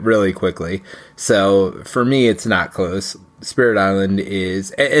into it really quickly. So for me, it's not close. Spirit Island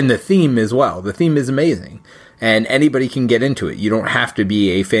is, and the theme as well. The theme is amazing. And anybody can get into it. You don't have to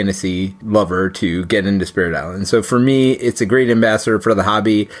be a fantasy lover to get into Spirit Island. So for me, it's a great ambassador for the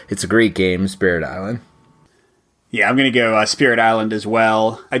hobby. It's a great game, Spirit Island. Yeah, I'm going to go Spirit Island as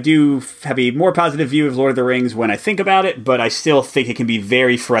well. I do have a more positive view of Lord of the Rings when I think about it, but I still think it can be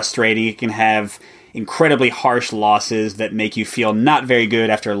very frustrating. It can have incredibly harsh losses that make you feel not very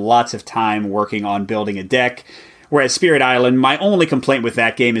good after lots of time working on building a deck. Whereas Spirit Island, my only complaint with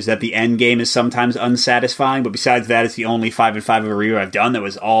that game is that the end game is sometimes unsatisfying, but besides that, it's the only 5-5 review I've done that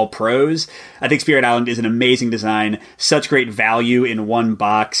was all pros. I think Spirit Island is an amazing design, such great value in one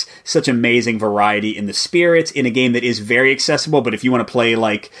box, such amazing variety in the spirits, in a game that is very accessible, but if you want to play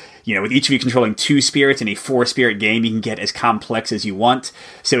like, you know, with each of you controlling 2 spirits in a 4-spirit game, you can get as complex as you want.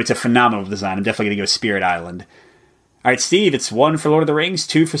 So it's a phenomenal design. I'm definitely going to go Spirit Island. All right, Steve, it's 1 for Lord of the Rings,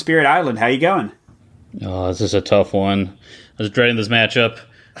 2 for Spirit Island. How you going? Oh, this is a tough one. I was dreading this matchup.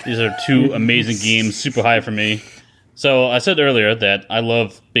 These are 2 amazing games, super high for me. So I said earlier that I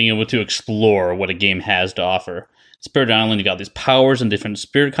love being able to explore what a game has to offer. Spirit Island, you got these powers and different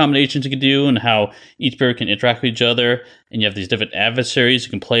spirit combinations you can do and how each spirit can interact with each other. And you have these different adversaries you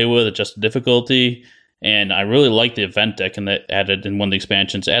can play with, adjust the difficulty. And I really like the event deck and that added in one of the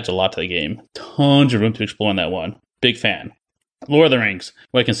expansions. It adds a lot to the game. Tons of room to explore in that one. Big fan. Lord of the Rings,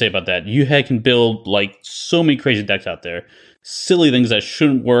 what I can say about that, you can build like so many crazy decks out there. Silly things that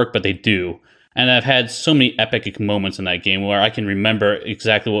shouldn't work, but they do. And I've had so many epic moments in that game where I can remember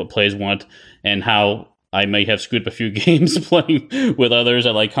exactly what players want and how I may have screwed up a few games playing with others.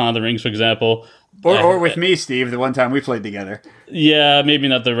 I like Con of the Rings, for example. Or with me, Steve, the one time we played together. Yeah, maybe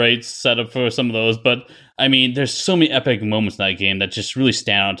not the right setup for some of those, but I mean, there's so many epic moments in that game that just really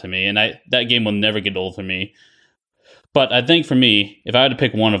stand out to me, and that game will never get old for me. But I think for me, if I had to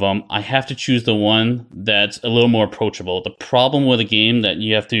pick one of them, I have to choose the one that's a little more approachable. The problem with a game that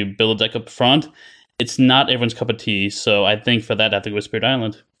you have to build a deck up front, it's not everyone's cup of tea, so I think for that I have to go with Spirit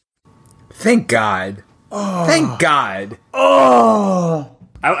Island. Thank God. Oh. Thank God. Oh!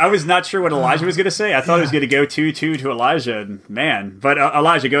 I was not sure what Elijah was going to say. I thought he was going to go 2-2 to Elijah, and man. But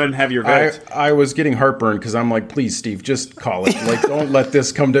Elijah, go ahead and have your vote. I was getting heartburn because I'm like, please, Steve, just call it. Like, don't let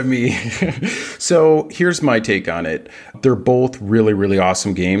this come to me. So here's my take on it. They're both really, really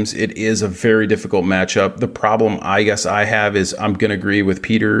awesome games. It is a very difficult matchup. The problem I guess I have is I'm going to agree with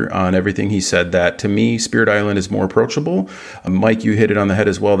Peter on everything he said, that to me, Spirit Island is more approachable. Mike, you hit it on the head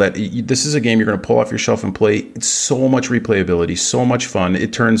as well, that this is a game you're going to pull off your shelf and play. It's so much replayability, so much fun.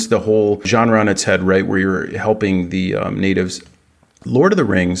 It turns the whole genre on its head, right, where you're helping the natives Lord of the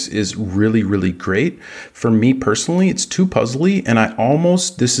Rings is really, really great. For me personally, it's too puzzly, and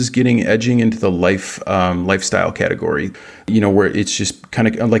this is edging into the lifestyle category, where it's just kind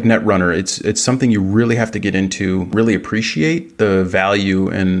of like Netrunner. It's something you really have to get into, really appreciate the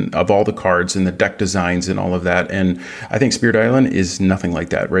value of all the cards and the deck designs and all of that. And I think Spirit Island is nothing like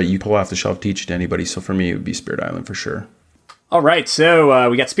that, right? You pull off the shelf, teach it to anybody. So for me, it would be Spirit Island for sure. All right, so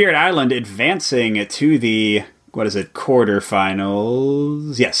we got Spirit Island advancing to the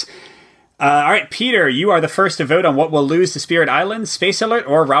quarterfinals. Yes. All right, Peter, you are the first to vote on what will lose to Spirit Island, Space Alert,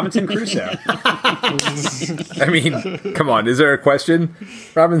 or Robinson Crusoe. I mean, come on, is there a question?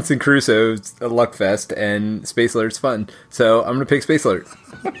 Robinson Crusoe's a luck fest, and Space Alert's fun. So I'm going to pick Space Alert.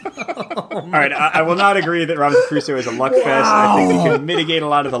 All right, I will not agree that Robinson Crusoe is a luck fest. I think we can mitigate a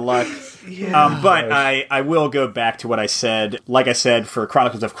lot of the luck. But I will go back to what I said. Like I said, for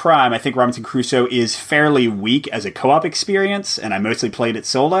Chronicles of Crime, I think Robinson Crusoe is fairly weak as a co-op experience, and I mostly played it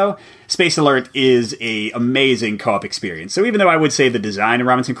solo. Space Alert is a amazing co-op experience. So even though I would say the design of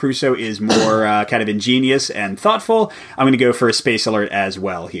Robinson Crusoe is more kind of ingenious and thoughtful, I'm going to go for Space Alert as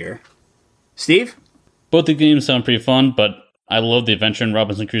well here. Steve? Both the games sound pretty fun, but I love the adventure in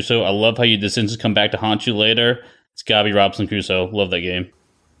Robinson Crusoe. I love how your decisions come back to haunt you later. It's gotta be Robinson Crusoe. Love that game.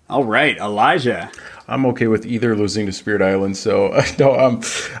 All right, Elijah. I'm okay with either losing to Spirit Island. So no,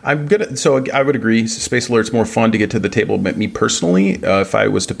 So I would agree. Space Alert's more fun to get to the table. But me personally, if I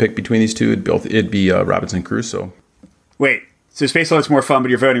was to pick between these two, it'd be Robinson Crusoe. Wait. So Space Alert's more fun, but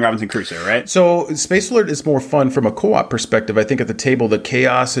you're voting Robinson Crusoe, right? So Space Alert is more fun from a co-op perspective. I think at the table, the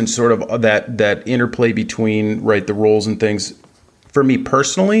chaos and sort of that interplay between the roles and things. For me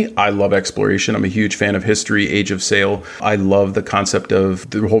personally, I love exploration. I'm a huge fan of history, Age of Sail. I love the concept of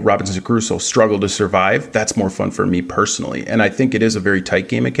the whole Robinson Crusoe struggle to survive. That's more fun for me personally. And I think it is a very tight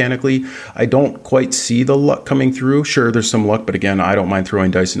game mechanically. I don't quite see the luck coming through. Sure, there's some luck, but again, I don't mind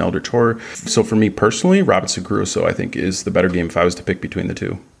throwing dice in Eldritch Horror. So for me personally, Robinson Crusoe, I think, is the better game if I was to pick between the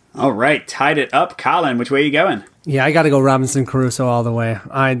two. All right, tied it up. Colin, which way are you going? Yeah, I got to go Robinson Crusoe all the way.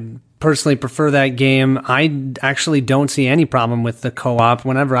 I personally prefer that game. I actually don't see any problem with the co-op.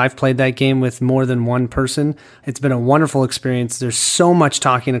 Whenever I've played that game with more than one person, it's been a wonderful experience. There's so much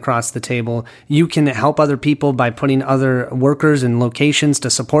talking across the table. You can help other people by putting other workers in locations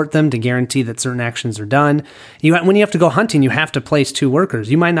to support them to guarantee that certain actions are done. When you have to go hunting, you have to place 2 workers.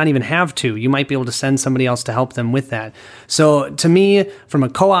 You might not even have 2. You might be able to send somebody else to help them with that. So to me, from a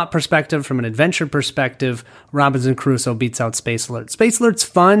co-op perspective, from an adventure perspective, Robinson Crusoe beats out Space Alert. Space Alert's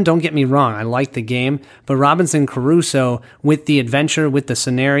fun, don't get me wrong, I like the game, but Robinson Crusoe, with the adventure, with the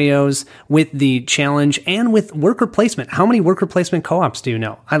scenarios, with the challenge, and with worker placement. How many worker placement co-ops do you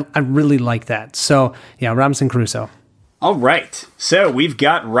know? I really like that. So, yeah, Robinson Crusoe. All right, so we've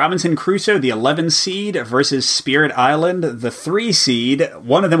got Robinson Crusoe, the 11 seed, versus Spirit Island, the 3 seed.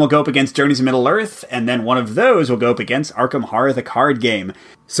 One of them will go up against Journeys to Middle-earth, and then one of those will go up against Arkham Horror, the card game.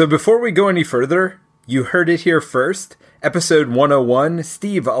 So before we go any further, you heard it here first. Episode 101,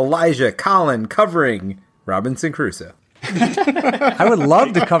 Steve, Elijah, Colin covering Robinson Crusoe. I would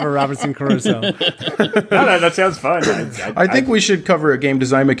love to cover Robinson Crusoe. No, that sounds fun. I think we should cover a game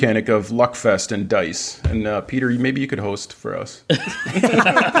design mechanic of Luckfest and dice. And Peter, maybe you could host for us.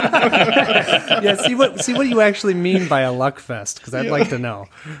 Yeah, see what you actually mean by a Luckfest, because I'd like to know.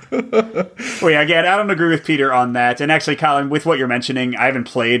 Well, yeah, again, I don't agree with Peter on that. And actually, Colin, with what you're mentioning, I haven't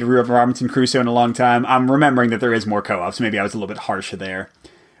played Robinson Crusoe in a long time. I'm remembering that there is more co-ops. Maybe I was a little bit harsh there.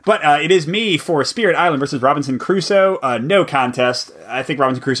 But it is me for Spirit Island versus Robinson Crusoe. No contest. I think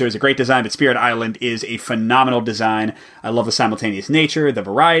Robinson Crusoe is a great design, but Spirit Island is a phenomenal design. I love the simultaneous nature, the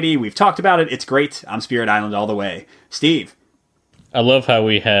variety. We've talked about it. It's great. I'm Spirit Island all the way. Steve? I love how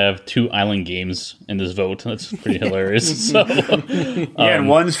we have 2 island games in this vote. That's pretty hilarious. So, and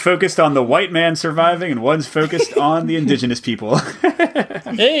one's focused on the white man surviving, and one's focused on the indigenous people.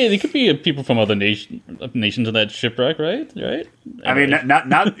 Hey, there could be people from other nations on that shipwreck, right? I mean,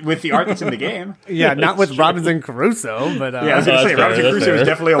 not with the art that's in the game. Yeah, not with Robinson Crusoe, but yeah, I was going to say Robinson Crusoe is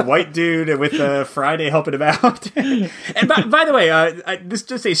definitely a white dude with Friday helping him out. And by the way, this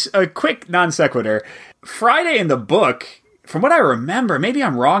is just a quick non sequitur. Friday in the book, from what I remember, maybe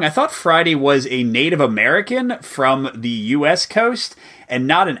I'm wrong, I thought Friday was a Native American from the U.S. coast and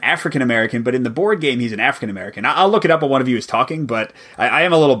not an African American, but in the board game, he's an African American. I'll look it up while one of you is talking, but I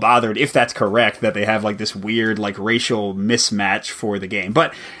am a little bothered, if that's correct, that they have this weird racial mismatch for the game.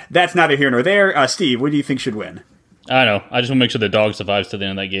 But that's neither here nor there. Steve, what do you think should win? I don't know. I just want to make sure the dog survives to the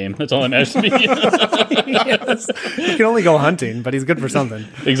end of that game. That's all that matters to me. Yes. He can only go hunting, but he's good for something.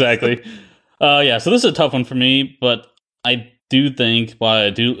 Exactly. So this is a tough one for me, but I do think, while I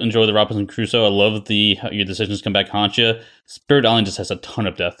do enjoy the Robinson Crusoe, I love how your decisions come back to haunt you. Spirit Island just has a ton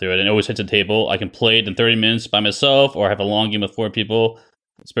of depth through it, and it always hits a table. I can play it in 30 minutes by myself, or have a long game with 4 people.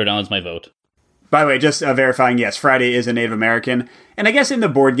 Spirit Island's my vote. By the way, just verifying, yes, Friday is a Native American. And I guess in the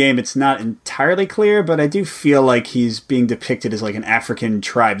board game, it's not entirely clear, but I do feel like he's being depicted as like an African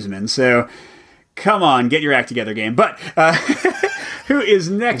tribesman. So, come on, get your act together, game. But who is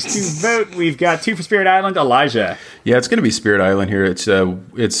next to vote? We've got 2 for Spirit Island. Elijah. Yeah, it's going to be Spirit Island here. It's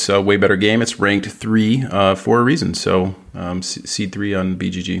a way better game. It's ranked 3 for a reason. So, seed 3 on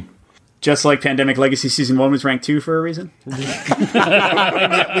BGG. Just like Pandemic Legacy Season 1 was ranked 2 for a reason? We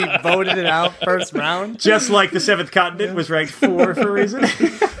voted it out first round. Just like the 7th Continent was ranked 4 for a reason?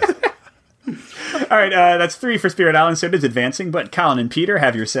 All right, that's 3 for Spirit Island, so it is advancing. But Colin and Peter,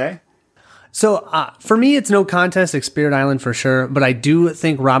 have your say. So for me, it's no contest. It's Spirit Island for sure. But I do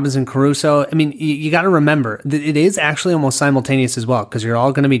think Robinson Crusoe, I mean, you got to remember that it is actually almost simultaneous as well, because you're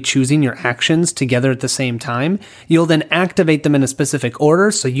all going to be choosing your actions together at the same time. You'll then activate them in a specific order.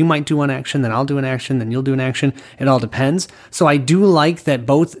 So you might do one action, then I'll do an action, then you'll do an action. It all depends. So I do like that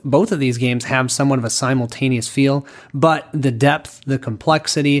both of these games have somewhat of a simultaneous feel, but the depth, the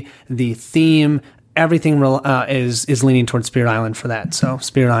complexity, the theme, everything is leaning towards Spirit Island for that. So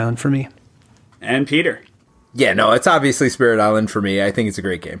Spirit Island for me. And Peter. Yeah, no, it's obviously Spirit Island for me. I think it's a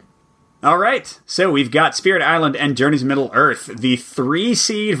great game. All right, so we've got Spirit Island and Journeys of Middle-earth, the 3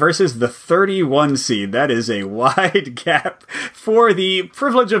 seed versus the 31 seed. That is a wide gap for the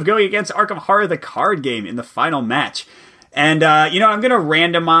privilege of going against Arkham Horror, the card game, in the final match. And, I'm going to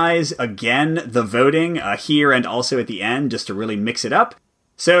randomize again the voting here and also at the end just to really mix it up.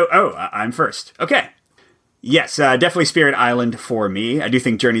 So, I'm first. Okay. Yes, definitely Spirit Island for me. I do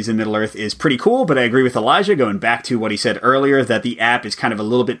think Journeys in Middle-earth is pretty cool, but I agree with Elijah, going back to what he said earlier, that the app is kind of a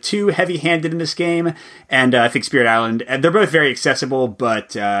little bit too heavy-handed in this game, and I think Spirit Island, they're both very accessible,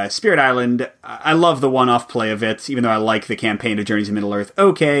 but Spirit Island, I love the one-off play of it, even though I like the campaign of Journeys in Middle-earth.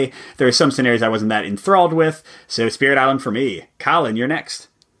 Okay, there are some scenarios I wasn't that enthralled with, so Spirit Island for me. Colin, you're next.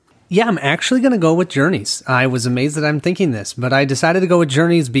 Yeah, I'm actually going to go with Journeys. I was amazed that I'm thinking this, but I decided to go with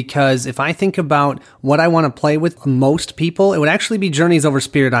Journeys because if I think about what I want to play with most people, it would actually be Journeys over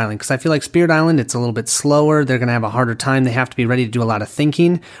Spirit Island, because I feel like Spirit Island, it's a little bit slower. They're going to have a harder time. They have to be ready to do a lot of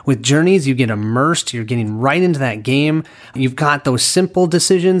thinking. With Journeys, you get immersed. You're getting right into that game. You've got those simple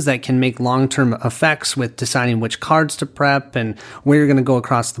decisions that can make long-term effects with deciding which cards to prep and where you're going to go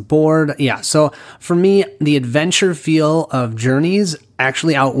across the board. Yeah, so for me, the adventure feel of Journeys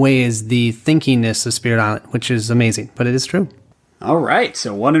actually outweighs the thinkingness of Spirit Island, which is amazing, but it is true. All right,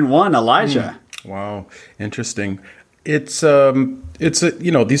 so 1-1, Elijah. Wow, interesting. It's these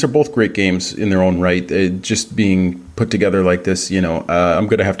are both great games in their own right. Just being put together like this, I'm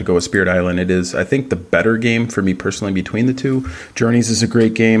going to have to go with Spirit Island. It is, I think, the better game for me personally between the two. Journeys is a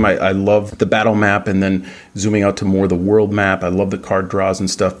great game. I love the battle map and then zooming out to more the world map. I love the card draws and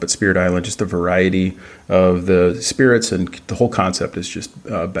stuff, but Spirit Island, just the variety of the spirits and the whole concept is just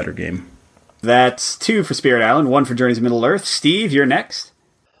a better game. That's 2 for Spirit Island, 1 for Journeys of Middle-earth. Steve, you're next.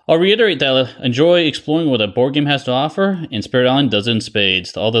 I'll reiterate that I enjoy exploring what a board game has to offer, and Spirit Island does it in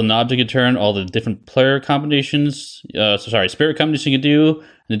spades. All the knobs you can turn, all the different player combinations, spirit combinations you can do, and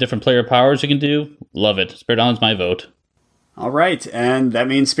the different player powers you can do. Love it. Spirit Island's my vote. All right, and that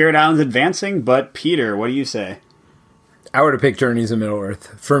means Spirit Island's advancing, but Peter, what do you say? I would have picked Journeys of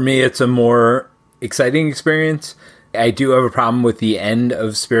Middle-earth. For me, it's a more exciting experience. I do have a problem with the end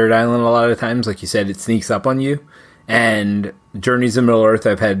of Spirit Island a lot of times. Like you said, it sneaks up on you. And Journeys in Middle-earth,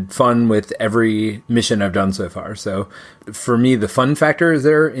 I've had fun with every mission I've done so far. So for me, the fun factor is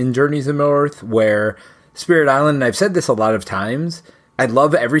there in Journeys in Middle-earth, where Spirit Island, and I've said this a lot of times, I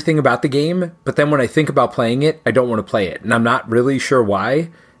love everything about the game, but then when I think about playing it, I don't want to play it. And I'm not really sure why.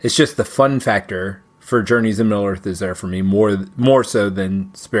 It's just the fun factor for Journeys in Middle-earth is there for me more so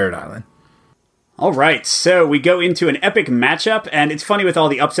than Spirit Island. All right, so we go into an epic matchup, and it's funny with all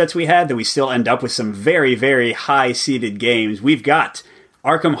the upsets we had that we still end up with some very, very high-seeded games. We've got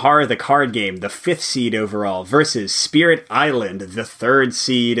Arkham Horror, the card game, the 5th seed overall, versus Spirit Island, the 3rd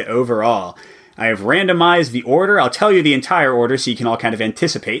seed overall. I have randomized the order. I'll tell you the entire order so you can all kind of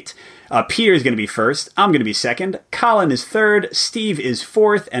anticipate. Peter's going to be first, I'm going to be second, Colin is third, Steve is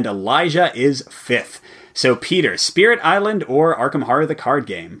fourth, and Elijah is fifth. So Peter, Spirit Island or Arkham Horror, the card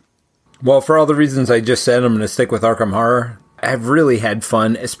game? Well, for all the reasons I just said, I'm going to stick with Arkham Horror. I've really had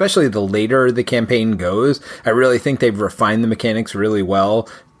fun, especially the later the campaign goes. I really think they've refined the mechanics really well.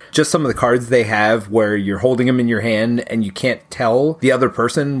 Just some of the cards they have where you're holding them in your hand and you can't tell the other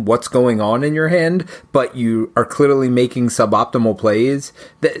person what's going on in your hand, but you are clearly making suboptimal plays.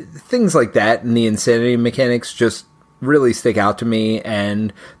 Things like that and the insanity mechanics just really stick out to me,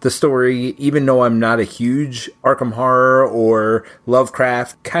 and the story, even though I'm not a huge Arkham Horror or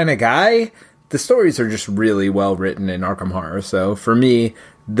Lovecraft kind of guy, the stories are just really well written in Arkham Horror. So for me,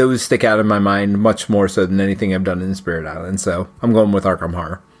 those stick out in my mind much more so than anything I've done in Spirit Island. So I'm going with Arkham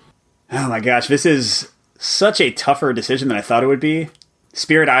Horror. Oh my gosh, this is such a tougher decision than I thought it would be.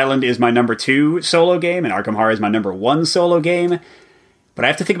 Spirit Island is my number 2 solo game, and Arkham Horror is my number 1 solo game. But I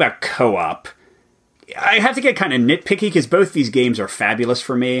have to think about co-op. I have to get kind of nitpicky because both these games are fabulous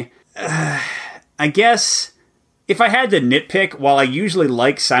for me. I guess if I had to nitpick, while I usually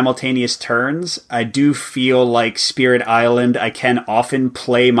like simultaneous turns, I do feel like Spirit Island, I can often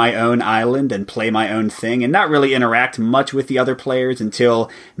play my own island and play my own thing and not really interact much with the other players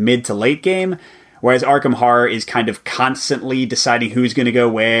until mid to late game. Whereas Arkham Horror is kind of constantly deciding who's going to go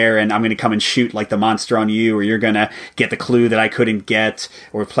where, and I'm going to come and shoot like the monster on you, or you're going to get the clue that I couldn't get,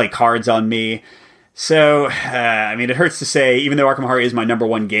 or play cards on me. So, it hurts to say, even though Arkham Horror is my number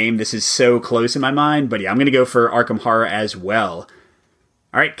 1 game, this is so close in my mind, but yeah, I'm going to go for Arkham Horror as well.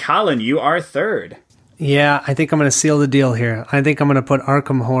 All right, Colin, you are third. Yeah, I think I'm going to seal the deal here. I think I'm going to put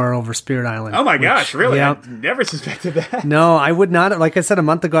Arkham Horror over Spirit Island. Oh my gosh, really? Yep. I never suspected that. No, I would not. Like I said a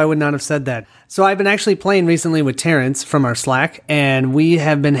month ago, I would not have said that. So I've been actually playing recently with Terrence from our Slack, and we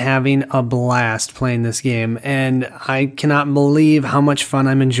have been having a blast playing this game. And I cannot believe how much fun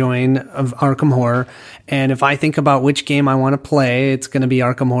I'm enjoying of Arkham Horror. And if I think about which game I want to play, it's going to be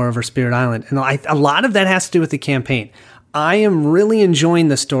Arkham Horror over Spirit Island. And a lot of that has to do with the campaign. I am really enjoying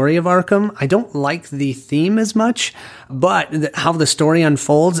the story of Arkham. I don't like the theme as much, but how the story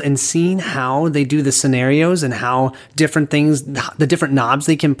unfolds and seeing how they do the scenarios and how different things, the different knobs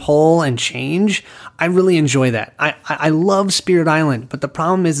they can pull and change, I really enjoy that. I love Spirit Island, but the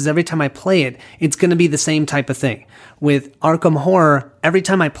problem is every time I play it, it's going to be the same type of thing. With Arkham Horror, every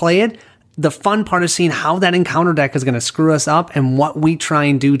time I play it, the fun part is seeing how that encounter deck is going to screw us up and what we try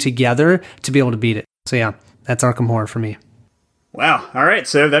and do together to be able to beat it. So yeah, that's Arkham Horror for me. Wow. All right.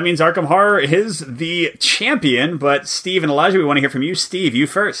 So that means Arkham Horror is the champion, but Steve and Elijah, we want to hear from you. Steve, you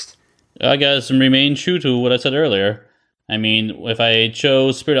first. I guess remain true to what I said earlier. If I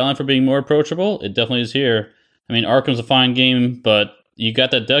chose Spirit Island for being more approachable, it definitely is here. Arkham's a fine game, but you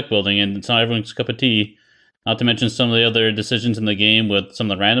got that deck building, and it's not everyone's cup of tea. Not to mention some of the other decisions in the game with some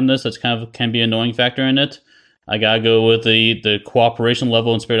of the randomness that's can be an annoying factor in it. I gotta go with the cooperation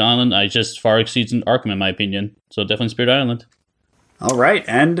level in Spirit Island. I just far exceeds Arkham in my opinion. So definitely Spirit Island. All right,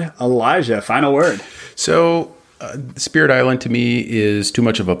 and Elijah, final word. So, Spirit Island to me is too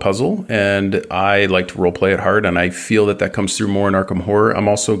much of a puzzle, and I like to roleplay it hard, and I feel that comes through more in Arkham Horror. I'm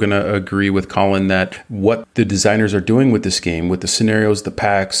also going to agree with Colin that what the designers are doing with this game, with the scenarios, the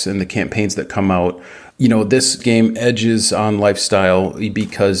packs, and the campaigns that come out, this game edges on lifestyle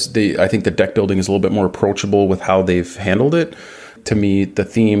because I think the deck building is a little bit more approachable with how they've handled it. To me, the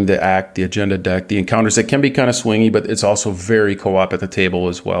theme, the act, the agenda deck, the encounters, it can be kind of swingy, but it's also very co-op at the table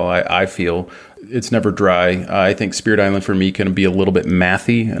as well. I feel it's never dry. I think Spirit Island for me can be a little bit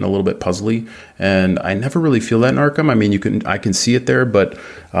mathy and a little bit puzzly, and I never really feel that in Arkham. I can see it there, but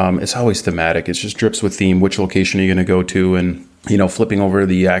it's always thematic. It just drips with theme. Which location are you going to go to, and flipping over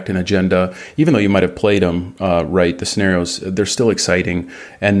the act and agenda, even though you might have played them right, the scenarios, they're still exciting.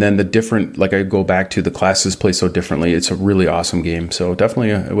 And then I go back to the classes play so differently. It's a really awesome game. So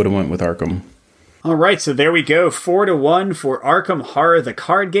definitely I would have went with Arkham. All right, so there we go. 4-1 for Arkham Horror, the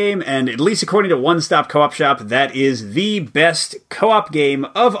card game. And at least according to One Stop Co-op Shop, that is the best co-op game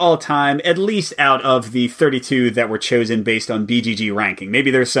of all time, at least out of the 32 that were chosen based on BGG ranking. Maybe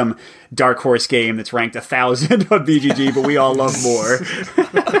there's some Dark Horse game that's ranked 1,000 on BGG, but we all love more.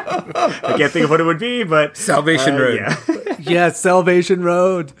 I can't think of what it would be, but... Salvation Road. Yeah. Yeah, Salvation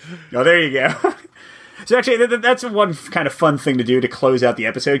Road. Oh, there you go. So actually, that's one kind of fun thing to do to close out the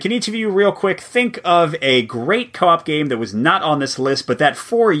episode. Can each of you, real quick, think of a great co-op game that was not on this list, but that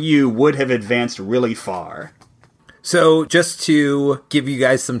for you would have advanced really far? So, just to give you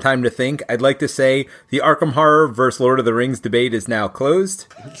guys some time to think, I'd like to say the Arkham Horror vs. Lord of the Rings debate is now closed.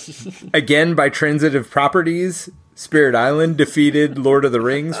 Again, by transitive properties, Spirit Island defeated Lord of the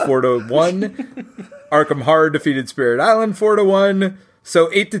Rings 4-1. Arkham Horror defeated Spirit Island 4-1. So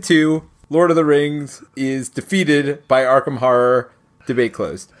 8-2. Lord of the Rings is defeated by Arkham Horror. Debate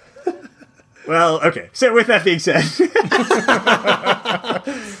closed. Well, okay. So with that being said,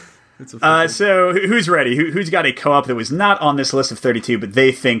 so who's ready? Who's got a co-op that was not on this list of 32, but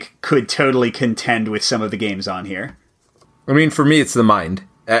they think could totally contend with some of the games on here? For me, it's The Mind.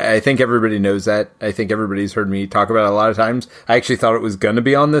 I think everybody knows that. I think everybody's heard me talk about it a lot of times. I actually thought it was going to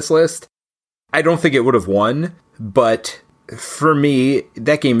be on this list. I don't think it would have won, but for me,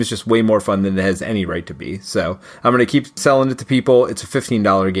 that game is just way more fun than it has any right to be. So I'm going to keep selling it to people. It's a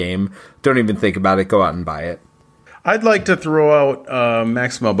 $15 game. Don't even think about it. Go out and buy it. I'd like to throw out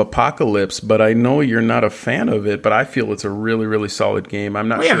Maximum Apocalypse, but I know you're not a fan of it, but I feel it's a really, really solid game. I'm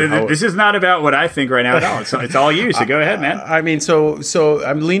not sure how... This is not about what I think right now at all. It's all you, so go ahead, man. I mean, so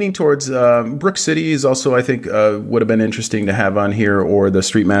I'm leaning towards Brook City is also, I think, would have been interesting to have on here, or the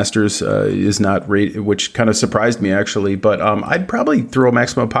Street Masters is not rated, which kind of surprised me, actually. But I'd probably throw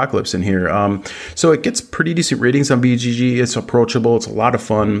Maximum Apocalypse in here. So it gets pretty decent ratings on BGG. It's approachable. It's a lot of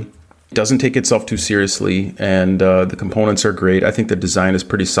fun. Doesn't take itself too seriously, and the components are great. I think the design is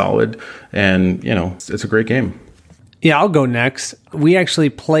pretty solid, and it's a great game. Yeah, I'll go next. We actually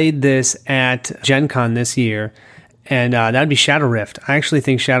played this at Gen Con this year, and that'd be Shadow Rift. I actually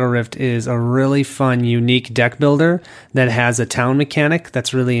think Shadow Rift is a really fun, unique deck builder that has a town mechanic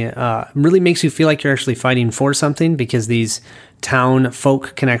that's really makes you feel like you're actually fighting for something, because these town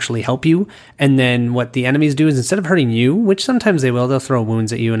folk can actually help you. And then what the enemies do is, instead of hurting you, which sometimes they will, they'll throw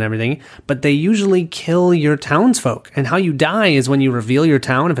wounds at you and everything, but they usually kill your townsfolk. And how you die is when you reveal your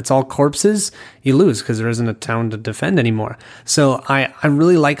town. If it's all corpses, you lose because there isn't a town to defend anymore. So I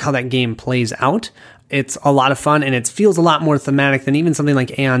really like how that game plays out. It's a lot of fun, and it feels a lot more thematic than even something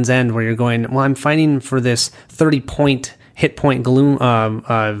like Aeon's End, where you're going, well, I'm fighting for this 30-point hit point gloom,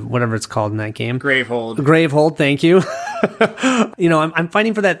 whatever it's called in that game. Gravehold, thank you. I'm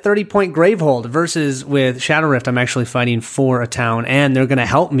fighting for that 30-point Gravehold, versus with Shadow Rift, I'm actually fighting for a town, and they're going to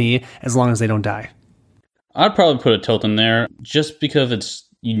help me as long as they don't die. I'd probably put a tilt in there, just because of its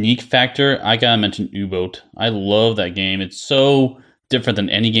unique factor. I gotta mention U-Boat. I love that game. It's so different than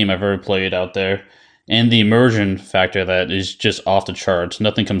any game I've ever played out there. And the immersion factor that is just off the charts.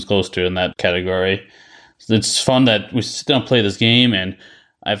 Nothing comes close to it in that category. It's fun that we sit down and play this game, and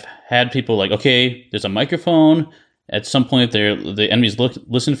I've had people like, okay, there's a microphone. At some point, the enemies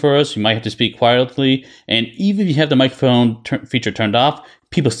listen for us. You might have to speak quietly. And even if you have the microphone feature turned off,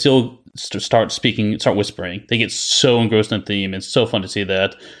 people still start whispering. They get so engrossed in the theme. It's so fun to see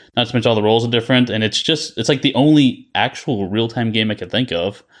that. Not to mention all the roles are different. And it's like the only actual real-time game I could think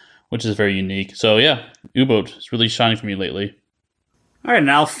of, which is very unique. So yeah, U-Boat is really shining for me lately. All right,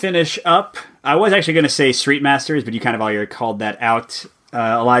 and I'll finish up. I was actually going to say Street Masters, but you kind of already called that out,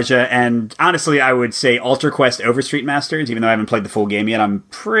 Elijah. And honestly, I would say Ultra Quest over Street Masters, even though I haven't played the full game yet. I'm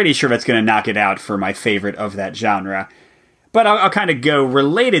pretty sure that's going to knock it out for my favorite of that genre. But I'll kind of go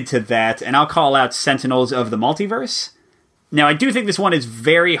related to that, and I'll call out Sentinels of the Multiverse. Now, I do think this one is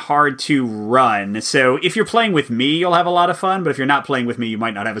very hard to run, so if you're playing with me, you'll have a lot of fun, but if you're not playing with me, you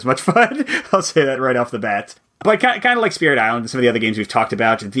might not have as much fun. I'll say that right off the bat. But kind of like Spirit Island and some of the other games we've talked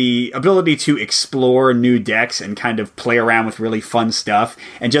about, the ability to explore new decks and kind of play around with really fun stuff,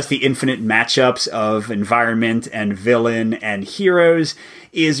 and just the infinite matchups of environment and villain and heroes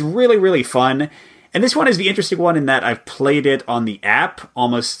is really, really fun. And this one is the interesting one in that I've played it on the app.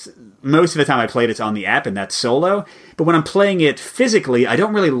 Most of the time I played it on the app, and that's solo. But when I'm playing it physically, I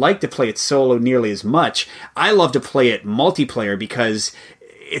don't really like to play it solo nearly as much. I love to play it multiplayer because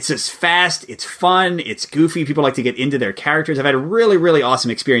it's just fast, it's fun, it's goofy. People like to get into their characters. I've had really, really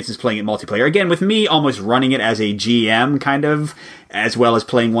awesome experiences playing it multiplayer. Again, with me almost running it as a GM, kind of, as well as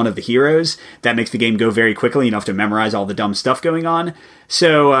playing one of the heroes. That makes the game go very quickly. You don't have to memorize all the dumb stuff going on.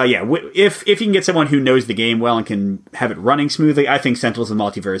 So, if you can get someone who knows the game well and can have it running smoothly, I think Sentinels of the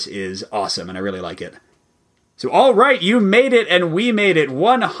Multiverse is awesome, and I really like it. So, all right, you made it, and we made it.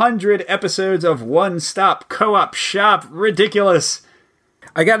 100 episodes of One Stop Co-op Shop. Ridiculous.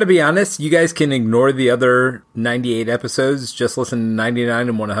 I got to be honest, you guys can ignore the other 98 episodes, just listen to 99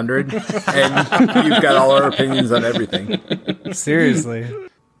 and 100, and you've got all our opinions on everything. Seriously.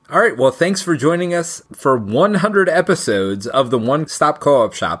 All right, well, thanks for joining us for 100 episodes of the One Stop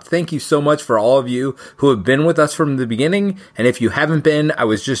Co-op Shop. Thank you so much for all of you who have been with us from the beginning, and if you haven't been, I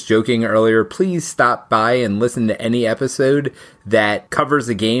was just joking earlier, please stop by and listen to any episode that covers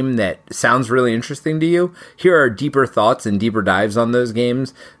a game that sounds really interesting to you. Here are deeper thoughts and deeper dives on those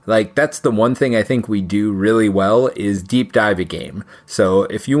games. Like, that's the one thing I think we do really well, is deep dive a game. So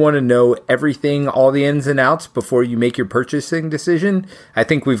if you want to know everything, all the ins and outs before you make your purchasing decision, I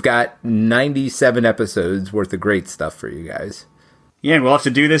think we've got 97 episodes worth of great stuff for you guys. Yeah, and we'll have to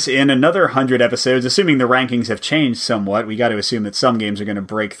do this in another 100 episodes, assuming the rankings have changed somewhat. We got to assume that some games are going to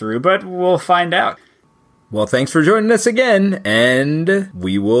break through, but we'll find out. Well, thanks for joining us again, and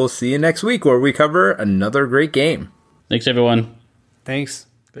we will see you next week where we cover another great game. Thanks, everyone. Thanks.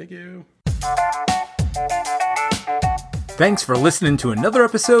 Thank you. Thanks for listening to another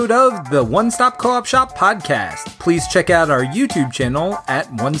episode of the One Stop Co-op Shop podcast. Please check out our YouTube channel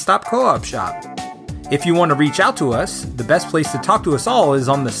at One Stop Co-op Shop. If you want to reach out to us, the best place to talk to us all is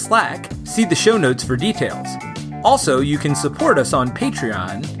on the Slack. See the show notes for details. Also, you can support us on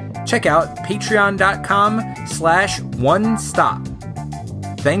Patreon. Check out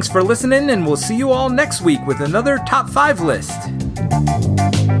patreon.com/onestop. Thanks for listening, and we'll see you all next week with another Top 5 list.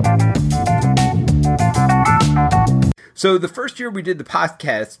 So the first year we did the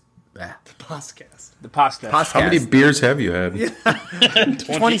podcast... The pasta. How many beers have you had?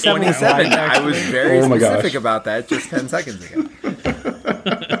 27. I was very Oh my specific gosh. about that just 10 seconds ago.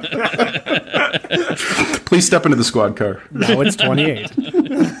 Please step into the squad car. Now it's 28.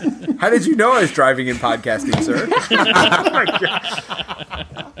 How did you know I was driving and podcasting, sir?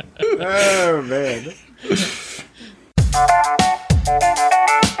 Oh, man.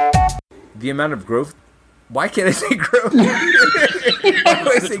 The amount of growth... Why can't I say growth? Why do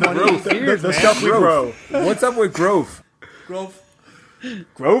I say growth? The stuff we grow. What's up with growth? Growth?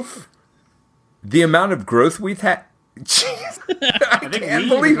 The amount of growth we've had... Jeez. I can't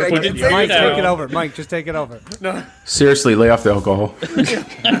believe I put can't it say Mike, that. take it over. Mike, just take it over. No. Seriously, lay off the alcohol.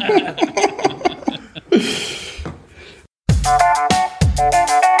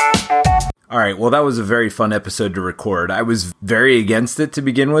 All right, well, that was a very fun episode to record. I was very against it to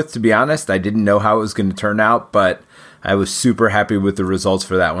begin with, to be honest. I didn't know how it was going to turn out, but I was super happy with the results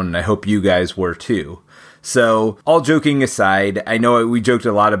for that one, and I hope you guys were too. So, all joking aside, I know we joked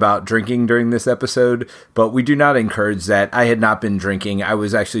a lot about drinking during this episode, but we do not encourage that. I had not been drinking. I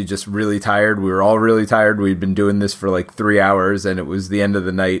was actually just really tired. We were all really tired. We'd been doing this for like 3 hours, and it was the end of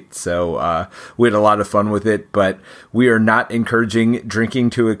the night, so we had a lot of fun with it, but we are not encouraging drinking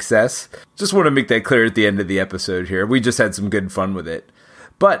to excess. Just want to make that clear at the end of the episode here. We just had some good fun with it.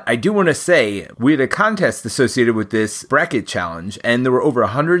 But I do want to say, we had a contest associated with this bracket challenge, and there were over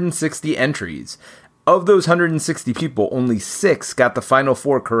 160 entries. Of those 160 people, only 6 got the final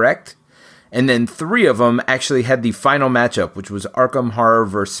 4 correct, and then 3 of them actually had the final matchup, which was Arkham Horror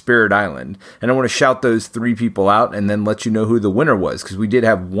vs. Spirit Island. And I want to shout those 3 people out and then let you know who the winner was, because we did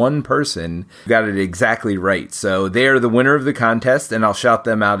have one person who got it exactly right. So they are the winner of the contest, and I'll shout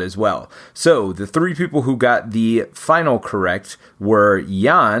them out as well. So the 3 people who got the final correct were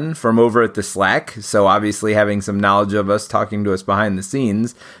Jan from over at the Slack. So obviously having some knowledge of us, talking to us behind the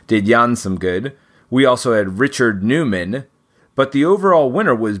scenes, did Jan some good. We also had Richard Newman, but the overall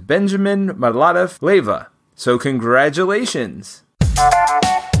winner was Benjamin Marlatov Leva. So congratulations.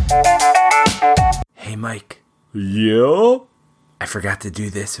 Hey, Mike. Yeah? I forgot to do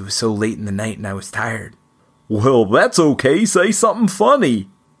this. It was so late in the night and I was tired. Well, that's okay. Say something funny.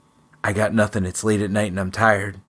 I got nothing. It's late at night and I'm tired.